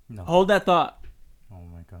 No. Hold that thought, Oh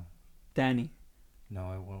my god. Danny. No,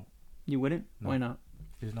 I won't. You wouldn't? No. Why not?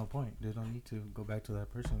 There's no point. There's no need to go back to that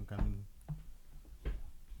person. I mean,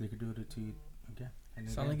 they could do it to you again. And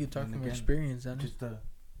Sound like again, you talk and from again. experience, Danny. Just a You're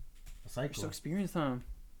cycle. so experienced, huh?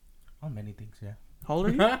 On many things, yeah. How old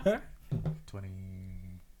are you? 20.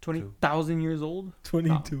 20,000 years old?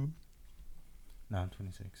 22. No, I'm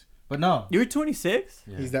 26. But no. You're 26?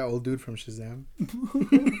 Yeah. He's that old dude from Shazam.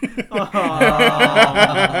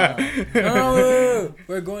 No,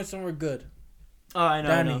 we're going somewhere good. Oh, I know.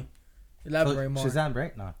 Danny, elaborate more. Shazam,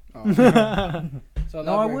 right? No. Oh. So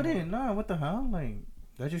No, I elaborate wouldn't. No, what the hell? Like,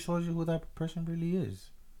 that just shows you who that person really is.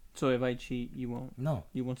 So if I cheat, you won't No.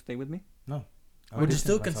 stay with me? I more. Would you distance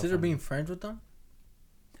still myself consider from being you. friends with them?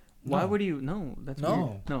 Why No. would you? No, that's No.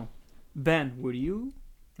 weird. No. Ben, would you?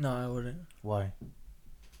 No, I wouldn't. Why?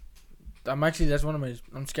 I'm actually that's one of my.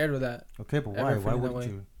 I'm scared of that. Okay, but Ever why? Why feeling that would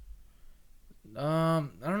way. you? I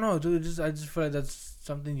don't know, dude. I just feel like that's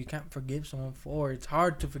something you can't forgive someone for. It's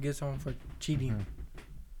hard to forgive someone for cheating.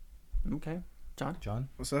 Okay. John?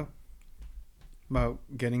 What's up? About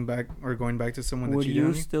getting back or going back to someone that Would cheated you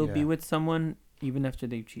on you? still be Yeah. with someone even after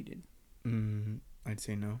they've cheated? I'd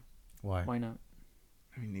say no. Why? Why not?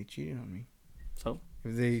 I mean, they cheated on me. So?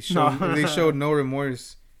 If they showed no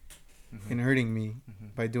remorse Mhm. in hurting me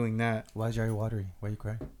Mhm. by doing that. Why is your eye watery? Why you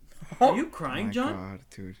crying? Are you Oh crying, my John? God,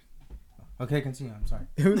 dude. Okay, continue. I'm sorry.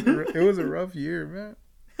 It was a rough year, man.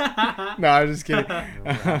 No, I'm just kidding.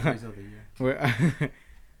 Phase of the year.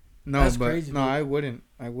 No, That's but crazy, no, dude.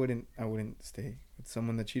 I wouldn't stay with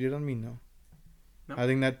someone that cheated on me. No, No? I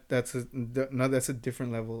think that's a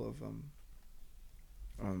different level of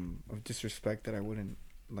disrespect that I wouldn't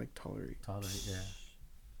like tolerate. Tolerate, yeah.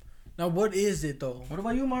 Now, what is it though? What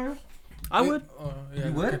about you, Mario? I would. Yeah,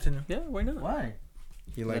 You would? Continue. Yeah, why not? Why?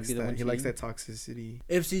 He That'd likes be the that. one He likes cheating. that toxicity.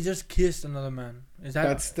 If she just kissed another man, is that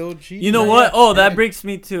That's still cheating. You know Yeah, what? yeah. Oh, that Yeah. brings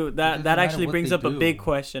me to It that. doesn't That matter actually what brings they up a do. big It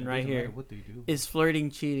question right doesn't matter here. what they do. Is flirting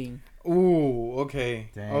cheating? Ooh. Okay.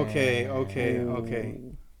 Damn. Okay.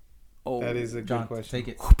 Oh, That is a good John, question. take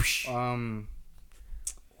it.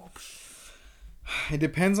 It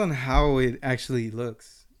depends on how it actually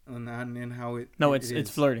looks, and how it. No, it it's is.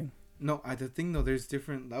 flirting. No, the thing though, there's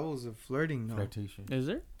different levels of flirting. though. Flirtation. Is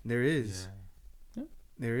there? There is. Yeah.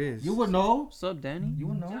 There is. You would know. What's up, Danny? You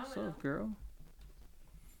would know. What's up, girl?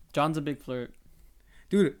 John's a big flirt.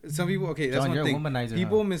 Dude, some people. Okay, that's John, one you're a thing. womanizer.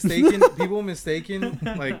 People mistaken. People mistaken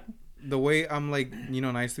like the way I'm like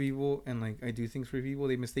nice to people and like I do things for people.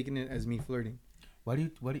 They mistaken it as me flirting. What do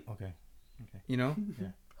you? Okay. You know.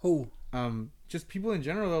 who? Just people in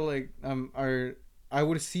general though, like are I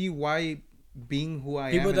would see why being who I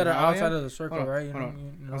am. People and that are how I outside am- of the circle, Hold on, right? You hold know, on. you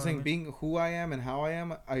know I'm what saying I mean? being who I am and how I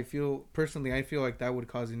am. I feel like that would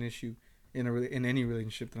cause an issue in any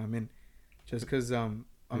relationship that I'm in, just because I'm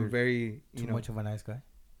You're very Too much of a nice guy.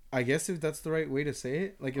 I guess if that's the right way to say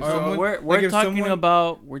it, like if Or someone we're like if talking someone-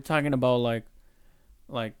 about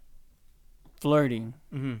like flirting.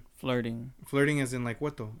 Mhm. Flirting as in like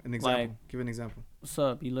what though? An example. Like- Give an example. What's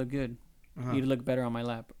up? You look good. Uh-huh. You look better on my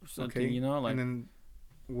lap. Or something, Okay. you know, like and then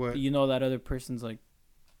what? you know that other person's like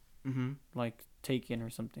Mm-hmm. taken or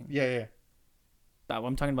something. Yeah. That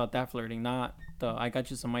I'm talking about that flirting, not the I got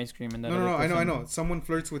you some ice cream and that. No, other I person- know. Someone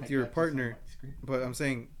flirts with your partner, but I'm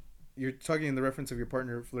saying you're talking in the reference of your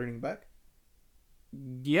partner flirting back.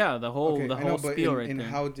 Yeah, the whole Okay, the I whole know, but spiel in, right in there.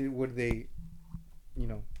 how would they,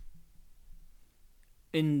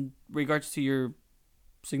 In regards to your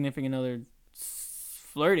significant other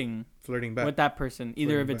flirting flirting back? with that person,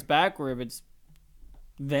 either Flirting if it's back or if it's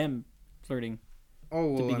them flirting. Oh,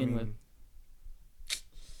 well, begin with.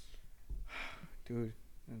 Dude,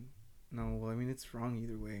 no. Well, I mean, it's wrong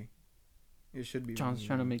either way. It should be. John's wrong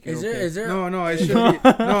trying to either make it Is okay. there? Is there? No, it should be. No.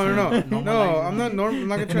 Normalizing I'm not. I'm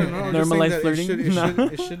not gonna try. No, I'm just saying Normalize that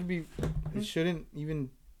flirting? it should be. It shouldn't even.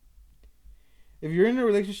 If you're in a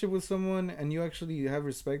relationship with someone and you actually have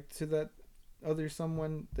respect to that other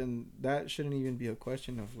someone, then that shouldn't even be a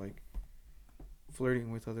question of like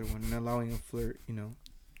flirting with other one and allowing a flirt.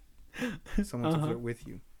 Someone to flirt with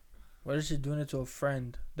you. What if she's doing it to a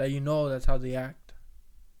friend that you know that's how they act?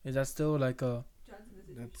 Is that still like a?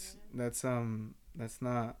 That's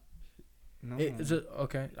not. No. Is it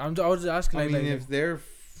okay? I was just asking. I Like, mean, like, if they're.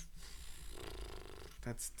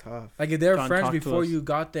 That's tough. like if they're John, friends talk to before us. you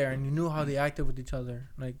got there and you knew how they acted with each other,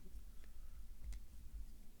 like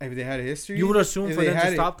If they had a history, you would assume if for they them had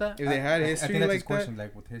to it- stop that. If they had a I history think that's his like question, that,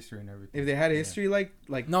 like with history and everything. if they had a Yeah. history like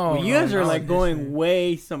No, Well, you guys are no, like no, going history.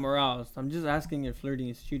 way somewhere else. I'm just asking if flirting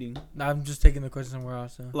is cheating. Nah, I'm just taking the question somewhere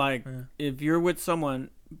else. Like Yeah. if you're with someone,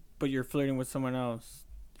 but you're flirting with someone else,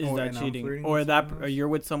 is Oh, that and I'm cheating? flirting Or with that someone or else? you're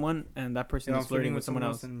with someone and that person if is I'm flirting with someone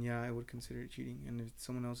else? then yeah, I would consider it cheating. And if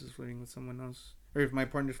someone else is flirting with someone else, or if my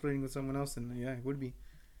partner's flirting with someone else, then yeah, it would be.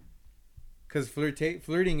 Because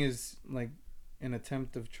flirting is like an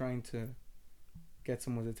attempt of trying to get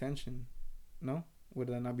someone's attention. No, would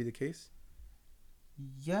that not be the case?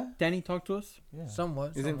 Yeah. Danny, talk to us. Yeah.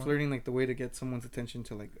 Somewhat. Isn't somewhat. flirting like the way to get someone's attention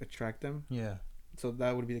to like attract them? Yeah. So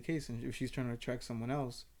that would be the case. And if she's trying to attract someone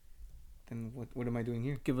else, then what am I doing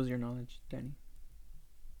here? Give us your knowledge, Danny.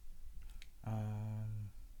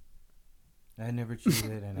 I never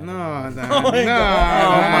cheated. And No, I no, never- Oh my God.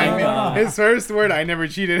 Oh my God. His first word, I never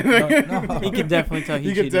cheated. No. He could definitely tell he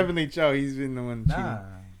You could cheated. definitely tell he's been the one Nah, cheating.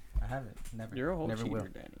 I haven't. Never. You're a whole never cheater, will.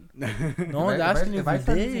 Danny. No one's asking if I you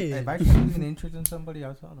start did. losing- if I start losing interest in somebody,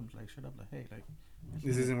 I'll tell them like straight up, like, hey, like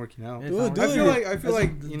This isn't working out. it's Dude, not dude. working. I feel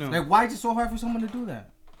like you know, Like, why is it so hard for someone to do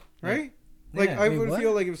that? right? Like Yeah. I Wait, would what?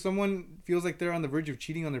 feel like if someone feels like they're on the verge of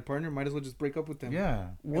cheating on their partner, might as well just break up with them. Yeah.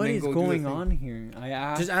 What then is go do the going thing. on here? I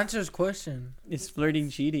asked. Just answer his question. Is flirting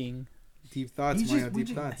cheating? Deep thoughts, He Maya. just- we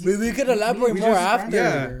Deep just- thoughts. We could elaborate we more just- after.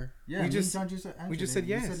 yeah. Yeah. We me just- and John just answered just it. said He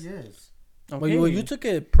yes. said yes. Okay. Well, you took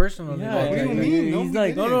it personally. Yeah, like, What do you like, mean? No, he's we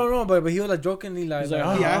like, didn't. No, but he was like jokingly like. He's like,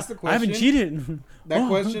 like, He asked the I haven't question. cheated. That Oh.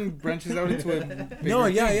 question branches out into a. no, bigger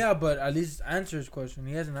yeah, thing. yeah, but at least answer his question.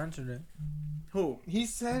 He hasn't answered it. Who? He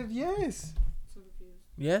said yes.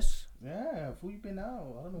 Yes? Yeah. Who you been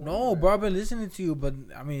out? I don't know. No, bro, I've been listening to you, but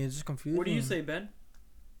I mean, it's just confusing. What do you say, Ben?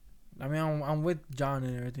 I mean, I'm with John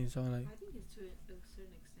and everything, so like. I think it's to a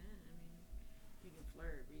certain extent. I mean, you can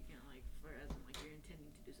flirt, but you can't like flirt as in like you're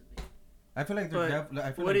intending to do something. I feel like But there's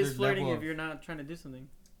I feel What like is there's flirting level if of- you're not trying to do something?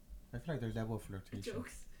 I feel like there's level of flirtation.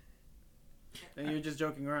 Jokes, And you're just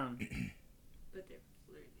joking around. but they're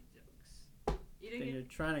flirty jokes. You Then didn't you're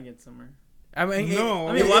get. trying to get somewhere. I mean, No,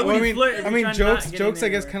 I mean, why would I you mean, flirt if I you're mean, trying to jokes. not get Jokes. I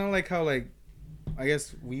guess anywhere? kind of like how like I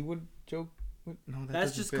guess we would joke. No, that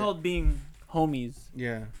That's doesn't just fit. called being homies.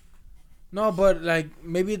 Yeah. No, but like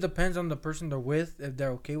maybe it depends on the person they're with if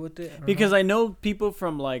they're okay with it. Because I know people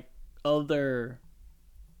from like other.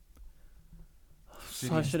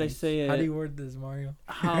 How should I say it? How do you word this, Mario?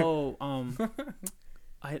 How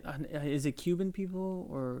I is it Cuban people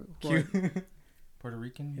or who are- Puerto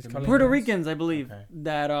Rican. He's Dominican? calling- Puerto Ricans, I believe, Okay.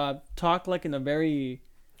 that talk like in a very.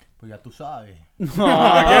 Pues ya tú sabes.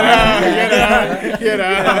 Get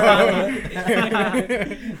out.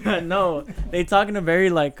 No, they talk in a very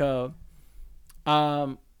like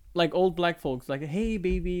old black folks, like hey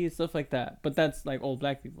baby, stuff like that. But that's like old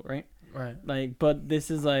black people, right? Right. Like, but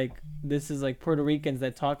this is like Puerto Ricans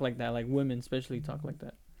that talk like that, like women especially talk like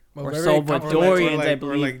that. But Or very Salvadorians, or I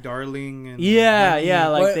believe. like darling and Yeah, yeah,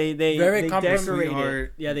 like But they very decorate it.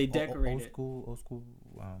 sweetheart. Yeah, they Old decorate it. school.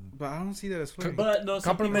 But I don't see that as flirting. But no,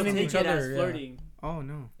 some people Complimenting take each it other, as yeah. flirting. Oh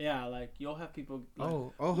no. Yeah, like you'll have people. Like,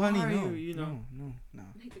 Oh why honey, are no. you know? No.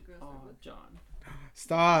 Like the girls. Oh, John.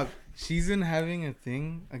 Stop. She's been having a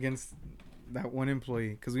thing against that one employee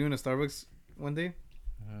because we went to Starbucks one day,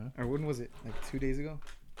 or when was it? Like 2 days ago.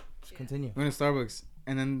 Just continue. We went to Starbucks,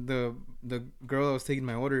 and then the girl that was taking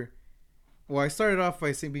my order. Well, I started off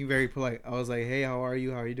by being very polite. I was like, "Hey, how are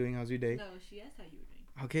you? How are you doing? How's your day?" No, she asked how you were doing.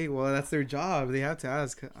 Okay, well that's their job. They have to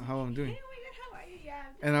ask how I'm doing. Hey, oh my god, how are you? Yeah.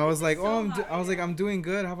 And I was like, so "Oh, hot I was right like, now. I'm doing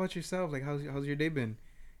good. How about yourself? Like, how's your day been?"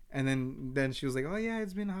 And then she was like, "Oh yeah,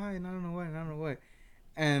 it's been high, and I don't know what."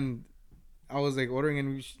 And I was like ordering, and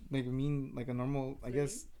we like mean like a normal, I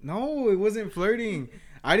guess. No, it wasn't flirting.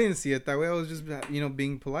 I didn't see it that way. I was just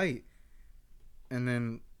being polite. And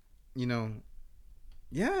then,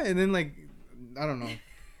 yeah, and then like, I don't know.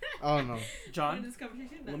 John, This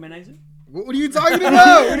conversation. No. womanizer. What are you talking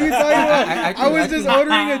about? What are you talking about? I was just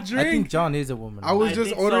ordering a I think drink. John is a woman. I was I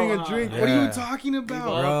just think ordering so, a drink. huh? What are you Yeah. talking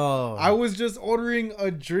about? Bro. I was just ordering a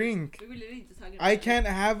drink. We were literally just talking. I about can't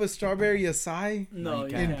have a strawberry acai No, you you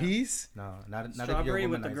can't. in can't. peace. No, not if you're a Strawberry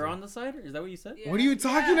with the womanizer. girl on the side. Is that what you said? Yeah. What are you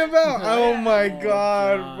talking Yeah. about? Oh my Oh,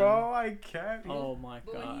 god, John. bro! I can't. Oh my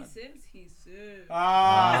But when he god. sims, he sims.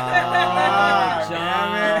 Ah,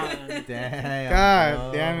 John. damn it! Damn. God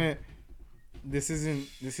bro. damn it! This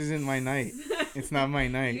isn't my night. It's not my You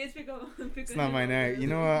night. guys pick up. It's not my night. You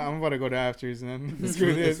know what? I'm about to go to afters, man. The Screw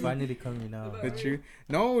truth is this. finally coming out. The truth.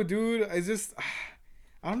 No, dude. It's just,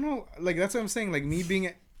 I don't know. Like that's what I'm saying. Like me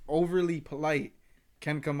being overly polite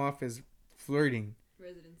can come off as flirting.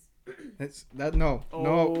 Residents. That's that. No.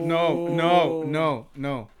 John.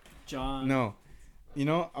 No.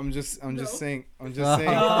 I'm just saying. I'm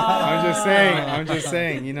No. just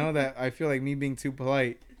saying. You know that I feel like me being too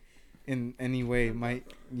polite in any way might,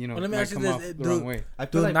 Well, let me might ask you come this, off the dude. wong way. I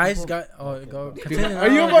feel The like nice people- guy. Oh, Okay, go. go. Continue. Are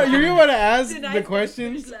you about to ask Tonight, the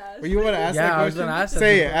questions? finish last. Were you about to ask Yeah, that I was question? gonna ask that.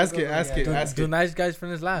 Say it. Go, Ask go, it. go, Ask yeah. it. Do, Ask do it. nice guys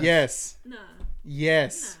finish last? Yes. Nah.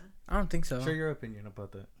 Yes. I don't think so. Share your opinion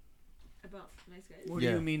about that. About nice guys. What Yeah.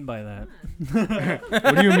 do you mean by that?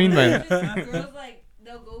 What do you mean by that? Girls like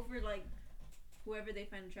they'll go for like whoever they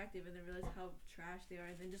find attractive and then realize how trash they are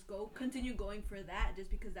and then just continue going for that just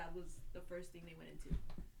because that was the first thing they went into.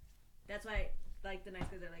 That's why like the nice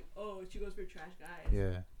guys are like, oh, she goes for trash guys.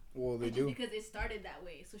 Yeah. Well, they It's do. just because it started that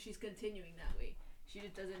way, so she's continuing that way. She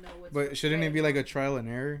just doesn't know what's. But shouldn't it be like a trial and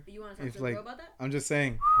error? You want to talk if, to a like- girl about that? I'm just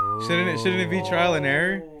saying. Shouldn't it be trial and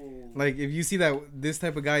error? Like if you see that this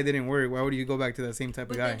type of guy didn't work, why would you go back to that same type of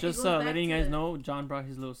But guy? then- Just It goes back letting you to- guys know, John brought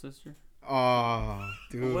his little sister. Oh,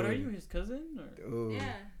 dude. What are you, his cousin? Or? Dude.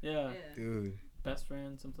 Yeah. Yeah, Dude. best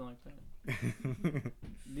friend, something like that.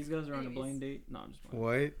 These guys are on a Anyways. blind date. No, I'm just playing.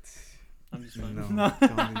 What? I'm just playing. No. Don't do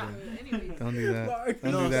that. Anyways. Don't do that.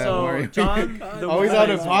 Don't No, do that. so Mario. John, the Always out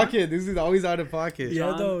of womanizer. pocket. This is always out of pocket. Yeah.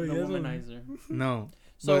 John, though, the yeah, though. womanizer. No.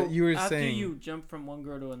 So But you were after saying. you jump from one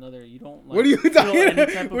girl to another, you don't. Like, What are you feel talking? any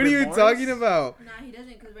type of What are you remorse? talking about? Nah, he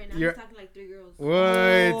doesn't because right now You're- he's talking like 3 girls. What?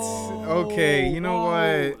 Oh, Okay, you know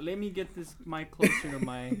whoa. what? Let me get this mic closer to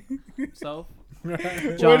myself.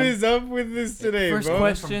 What John. is up with this today, First bro?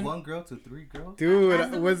 question. From one girl to 3 girls? Dude,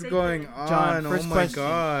 Ask them what's the same going thing. on? John, Oh first my question.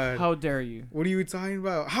 god. How dare you? What are you talking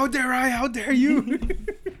about? How dare I? How dare you?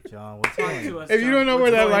 John, what's Talk going to on? us. If you don't know John.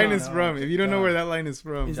 where What's that going line on? is from, if you don't know John. where that line is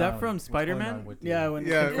from, Is John, that from what's going Spider-Man? on with you? Yeah, when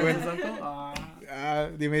Yeah, he killed when- his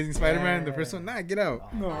uncle. the Amazing Spider-Man, the Yeah. first one. Nah, get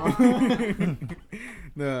out. No.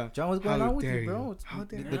 The John, what's going How on with dare you, bro? you? It's- How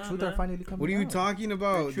dare the you? truth Yeah, are man. finally coming what are you out. talking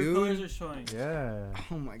about, True colors dude? are showing. Yeah,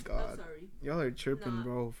 Oh my I'm god, sorry. y'all are tripping, Nah.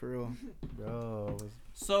 bro, for real. bro.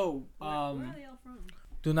 So, Where are they all from?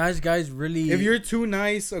 Do nice guys really? If you're too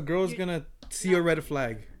nice, a girl's You're- gonna see a red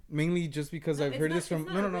flag. Mainly just because No, I've it's heard not- this from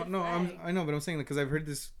it's not a red no. flag. I know, but I'm saying because I've heard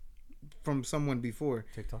this from someone before.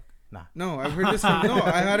 TikTok. No, I've heard this from. No,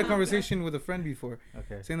 I had a conversation with a friend before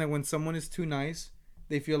Okay. saying that when someone is too nice,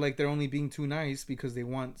 they feel like they're only being too nice because they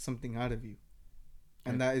want something out of you,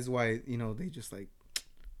 and that is why they just like,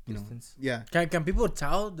 Distance. yeah. Can people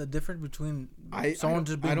tell the difference between someone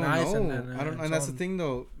just being I don't nice know. and I don't, and that's the thing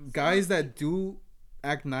though. Guys that do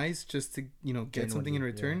act nice just to get something in Genuinely,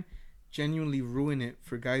 return, genuinely ruin it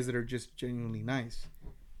for guys that are just genuinely nice,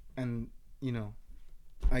 and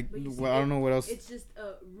I But you see, well, I don't know what else. It's just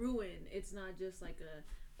a ruin. It's not just like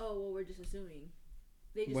we're just assuming.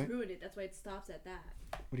 They just What? ruined it. That's why it stops at that.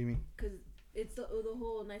 What do you mean? Because it's the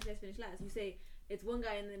whole nice guys finish last. You say it's one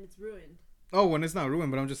guy and then it's ruined. Oh, when it's not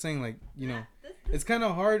ruined, but I'm just saying like That's it's kind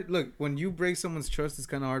of hard. Look, when you break someone's trust, it's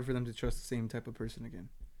kind of hard for them to trust the same type of person again.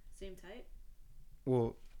 same type.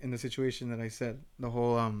 Well, in the situation that I said, the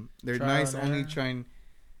whole they're Trial nice and only error.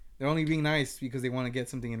 they're only being nice because they want to get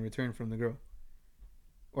something in return from the girl,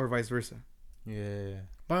 or vice versa. Yeah.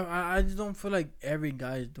 But I just don't feel like every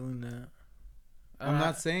guy is doing that. I'm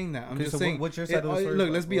not saying that. I'm Okay, just so saying. what's your side of the story?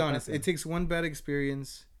 Look, let's be What honest. happened? It takes one bad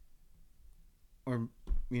experience, or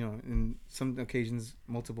in some occasions,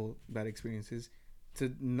 multiple bad experiences,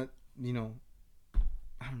 to not,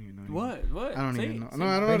 I don't even know. Anymore. What? I don't Say even it, know. say No, it.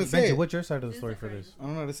 I don't know how to say Benji, it. what's your side of the It's story for different. this? I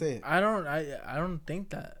don't know how to say it. I don't think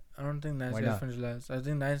that. I don't think nice Why guys not? finish last. I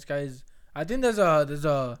think nice guys. I think there's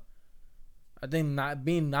a. I think not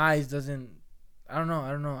being nice doesn't. I don't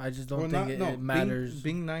know. I just don't think it matters.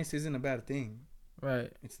 Being nice isn't a bad thing.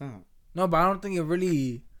 Right. It's not. No, but I don't think it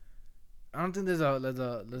really. I don't think there's a It's like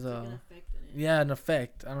an effect in it. yeah, an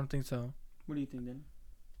effect. I don't think so. What do you think, then?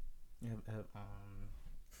 Yeah,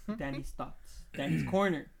 Danny's thoughts. Danny's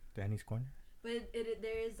corner. Danny's corner. But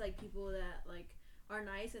there is like people that like are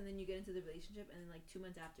nice and then you get into the relationship and then like 2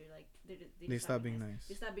 months after like They stop being nice.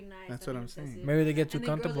 They stop being nice. That's stop what being I'm saying. obsessive. Maybe they get too And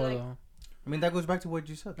then girls are comfortable like, though. I mean, that goes back to what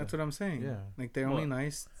you said. That's what I'm saying. Yeah. Like they're What? only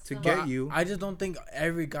nice to Some- get But you. I just don't think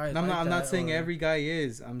every guy. Is No, like I'm not that, saying or- every guy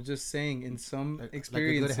is. I'm just saying in some Like a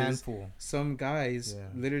experiences, good handful. some guys Yeah.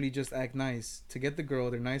 literally just act nice to get the girl.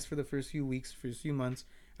 They're nice for the first few weeks, first few months.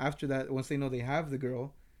 After that, once they know they have the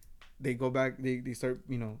girl, they go back. They start,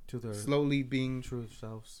 To their slowly being true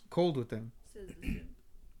selves. cold with them. says the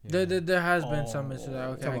same. There has been some Oh. issues.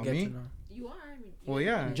 Okay, Talking I about get me? to know. You are. I mean. Well,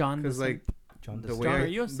 yeah, John the because like John the the way John, I, are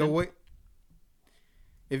you a the simp? way.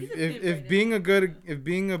 If He's a if simp if right being now. a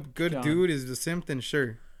good John. dude is the simp, then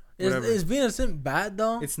sure. Is Whatever. being a simp bad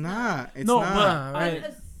though? It's not. It's No, not. Nah, but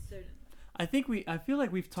right. I think I feel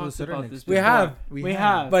like we've a talked certain about this. extent. We have. We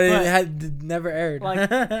have. but it had never aired. Like-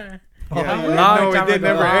 Yeah, Long no, time it did ago.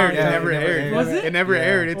 never Long aired. It time never ago. aired. Was it? It never Yeah.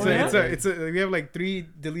 aired. It's Oh, yeah? it's a. We have like 3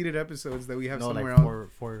 deleted episodes that we have No, somewhere like else.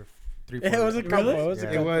 three. It was a couple. Really? It was a Yeah.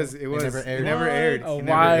 It couple. was. It was. never It aired. never What? aired. A It never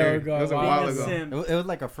while aired. ago, It was a being while a ago. simp. It was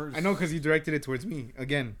like a first. I know because you directed it towards me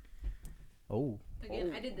again. Oh.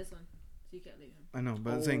 Again, I did this one, so you can't leave him. I know,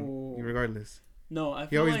 but I'm saying Oh. regardless. No, I He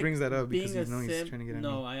feel always like brings that up because being he's a knows he's simp. trying to get at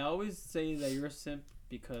No, me. I always say that you're a simp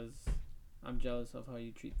because I'm jealous of how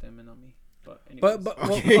you treat them and not me. But anyways. But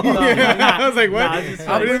Okay. No, I was like, what? Nah, just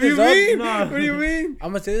What like- do you I'll bring mean? this up. What do you mean?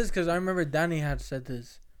 I'm gonna say this because I remember Danny had said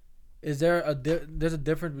this. Is there there's a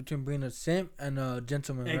difference between being a simp and a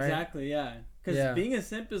gentleman, right? Exactly, yeah. Because Yeah. being a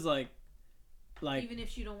simp is like, Even if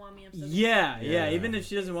she don't want me, I'm still. yeah. Yeah. Even if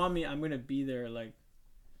she doesn't want me, I'm gonna be there. Like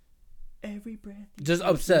every breath. you Just take,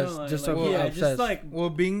 you obsessed, know, just like, so yeah, obsessed. just like Well,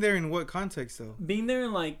 being there in what context though? being there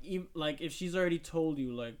and like like if she's already told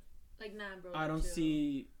you like Like nah, bro. I don't chill.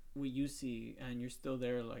 see what you see and you're still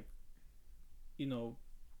there like, you know,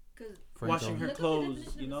 'Cause washing her look up the clothes,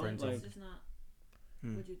 definition you of know, a simp, like it's just not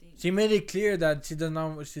Hmm. what you think. She made it clear that she does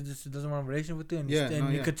not. She doesn't want a relationship with you, and, Yeah, and no,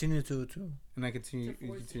 you yeah. continue to And I continue. To You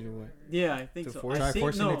force it continue or what? whatever. yeah, I think To so. force- I Try think,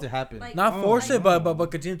 forcing no, it to happen. Like- not Oh, force it, no. but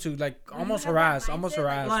continue to like When you almost have that harass, almost mindset,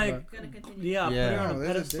 harass. like- but- Gonna continue. yeah, put Yeah. her on No, a there's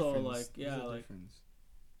a pedestal, difference. like There's yeah, a like difference.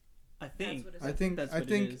 I think what it I is. think. that's I what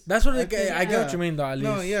think. it is. that's what I I get think- what yeah. you mean, though. At least,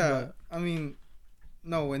 No, yeah. but- I mean,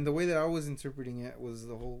 no. And the way that I was interpreting it was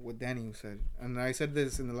the whole what Danny said, and I said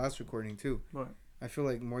this in the last recording too. What? I feel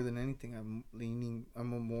like more than anything, I'm a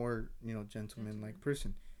more gentleman-like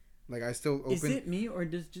person. Like I still open. Is it me or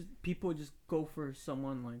does just people just go for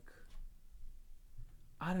someone like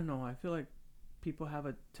I don't know, I feel like people have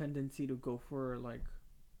a tendency to go for like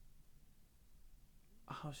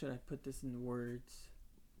how should I put this in words?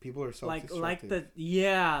 People are Like self-destructive.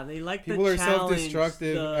 they like People the are challenge,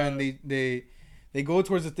 self-destructive, the- and they go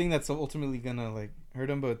towards the thing that's ultimately gonna like hurt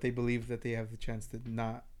them, but they believe that they have the chance to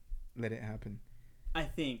not let it happen. I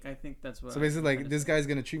think that's what So I'm basically, trying like to this say. guy's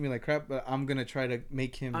gonna treat me like crap, but I'm gonna try to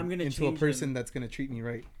make him I'm gonna into a change person him. that's gonna treat me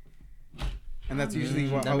right. And that's Mm, usually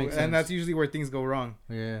that makes sense. that's usually where things go wrong.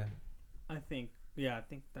 Yeah. I think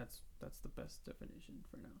that's the best definition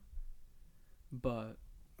for now. But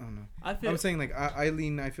I don't know. I feel I'm saying like I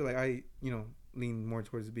lean. I feel like I lean more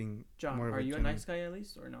towards being. John, more of are a you a gentleman. nice guy at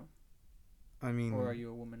least or no? I mean, Or are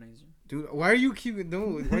you a womanizer? dude, why are you keeping?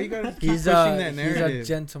 No, why you gotta keep He's pushing that he's narrative? a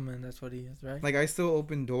gentleman. That's what he is, right? Like I still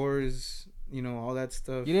open doors. All that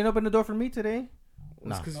stuff. You didn't open the door for me today.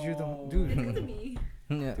 It's because you're the No. dude. It's 'cause of me.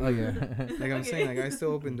 Yeah. Oh yeah. Like I'm Okay. saying, like I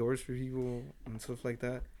still open doors for people and stuff like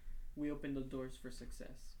that. We open the doors for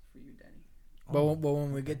success for you, Danny. But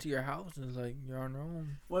when we get to your house, it's like you're on your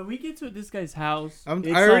own. When we get to this guy's house, I it's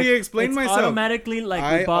already like, explained it's myself. automatically like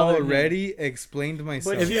we I bother him. already explained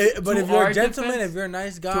myself. But If To you're our a gentleman, defense- if you're a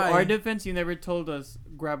nice To guy, our defense, you never told us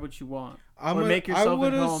grab what you want. I make yourself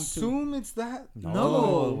would at home, too. assume it's that.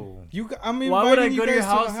 No. I'm Why would I inviting go you to your guys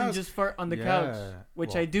house the and just fart on the couch?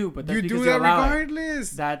 Which I do, but that's You because do you that allow it.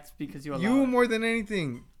 regardless. That's because you allow You it. more than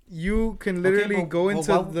anything. You can literally but- go but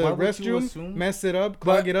into why the would you restroom, assume- mess it up,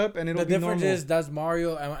 clog But it up, and it'll the be difference normal. is that's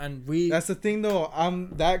Mario and we. That's the thing, though. I'm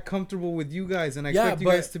that comfortable with you guys, and I Yeah, expect you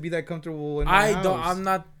but guys to be that comfortable in my house. I'm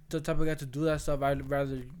not the type of guy to do that stuff. I'd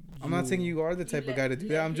rather. I'm not saying you are the type of guy to do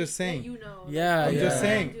that. I'm just saying. You know, Yeah, I'm just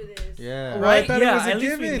saying. Yeah. Well, I Right? thought Yeah, it was at a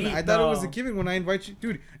least we given. need- I thought it was a no. given when I invite you,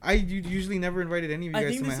 dude. I usually never invited any of you I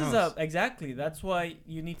guys think to my this is house. exactly. That's why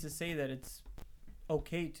you need to say that it's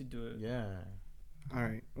okay to do it. Yeah. All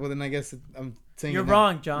right. Well, then I guess I'm saying You're it now.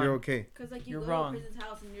 wrong, John. You're okay. Because like you You're go wrong. to a person's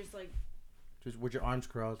house and you're just like, Just with your arms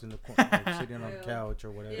crossed in the corner, like sitting on the Yeah. couch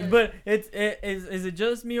or whatever. Yeah. But is it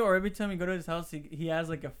just me, or every time we go to his house, he has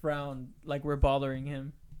like a frown, like we're bothering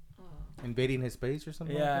him? oh. Invading his space or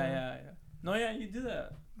something. Yeah, like that? yeah, yeah. No, yeah, you do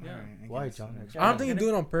that. Yeah. All right, I Why, guess. John? Yeah. I don't think you do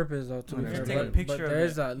it on purpose though. To be Here, fair, take a but picture of there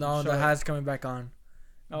is it. that. No, Show the it. hat's coming back on.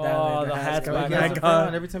 Oh, the the hat's hat's coming back He has back a on. frown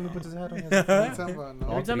on. every time he puts his hat on. He has a frown. What are you talking about? No.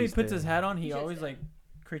 Every time he All puts three his stay. hat on, he You just- always like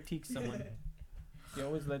critiques someone. He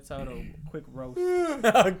always lets out a quick roast.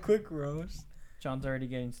 A quick roast John's already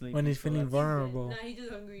getting sleepy. when he's so feeling that's- vulnerable. Nah, he's just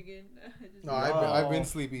hungry again. Just- No, I've been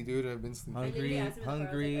sleepy, dude. I've been sleepy. I literally Hungry, asked him in the car, I was like,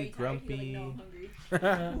 hungry, "Are you tired?" grumpy. He was like, "No,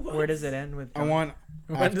 I'm hungry." Where does it end with? I John? want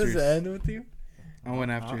When does afters. it end with you? I want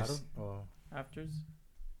I afters. don't- oh. Afters.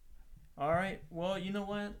 All right. Well, you know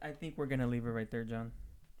what? I think we're gonna leave it right there, John.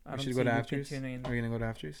 I We don't should see go to you afters. continuing. Are we gonna go to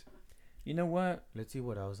afters? You know what? Let's see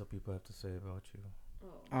what else the people have to say about you. Oh.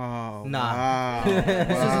 Oh, Nah. wow. This is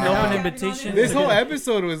an Wow. open invitation. This whole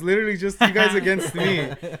episode was literally just you guys against me.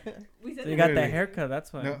 We said So you that. got that Literally. haircut.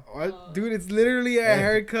 That's why. No, what? Dude, it's literally a Hey,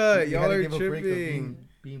 haircut. We Y'all had to are give a break of tripping.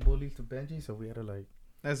 being bullied to Benji, so we had to like.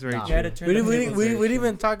 That's very Nah. You had to true. turn We the didn't, tables. we didn't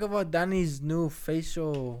even talk about Danny's new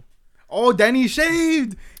facial. Oh, Danny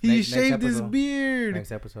shaved. He Next shaved his episode. beard.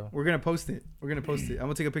 Next episode. We're gonna post it. I'm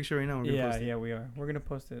gonna take a picture right now. We're gonna Yeah, post it. yeah, we are. We're gonna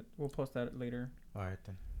post it. We'll post that later All right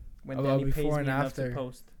then. when About Danny pays before me and enough after. to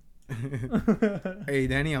post. Hey,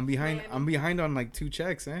 Danny, I'm behind. Miami. I'm behind on like 2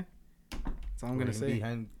 checks, eh? That's all I'm gonna We're say.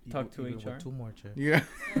 Behind, Talk to even with HR. 2 more checks. Yeah.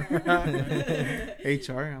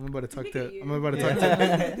 Oh. HR. I'm about to talk Look to. at you. I'm about to talk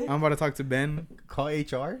to. I'm about to talk to Ben. Call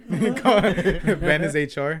HR. Ben is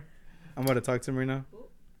HR. I'm about to talk to him right now.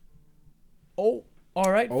 Oh,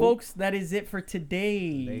 all right, Oh. folks. That is it for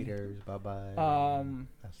today. Later. Bye bye.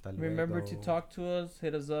 Hasta Remember to luego. talk to us.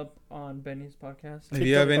 Hit us up on Benny's podcast. If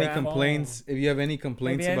you have any Instagram. complaints, if you have any If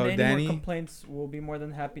complaints you have about any Danny, more complaints, we'll be more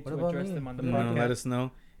than happy What to about address me? them on the you podcast. know, let us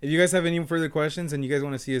know. If you guys have any further questions and you guys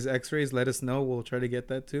want to see his X-rays, let us know. We'll try to get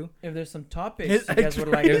that too. If there's some topics His you guys would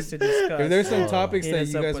like us to discuss, If there's some Oh. topics Hit that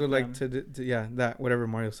us you up guys with would like them. to yeah, that whatever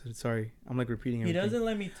Mario said. Sorry, I'm like repeating he everything. doesn't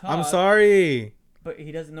let me talk. I'm sorry. but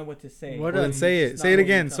he doesn't know what to say. What Well, a- then say it. It's Say not it what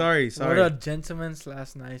again. you thought. Sorry. Sorry. What a gentleman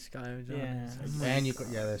 / nice guy. John Yeah. is. Oh And you,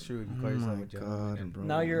 yeah, that's true. You Oh call yourself my a gentleman. God, bro.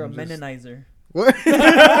 Now you're a I'm just- Mennonizer. What?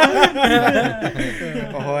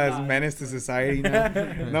 Oh, as menace to society now.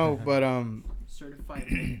 No, but Certified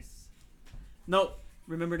menace. No,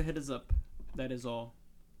 remember to hit us up. That is all.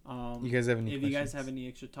 you guys have any? If you guys questions? have any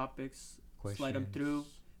extra topics, slide them through.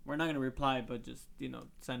 We're not gonna reply, but just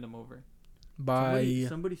send them over. Bye.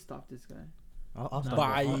 Somebody stop this guy. I'll stop.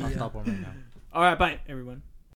 Bye. I'll stop him right now. All right, bye everyone.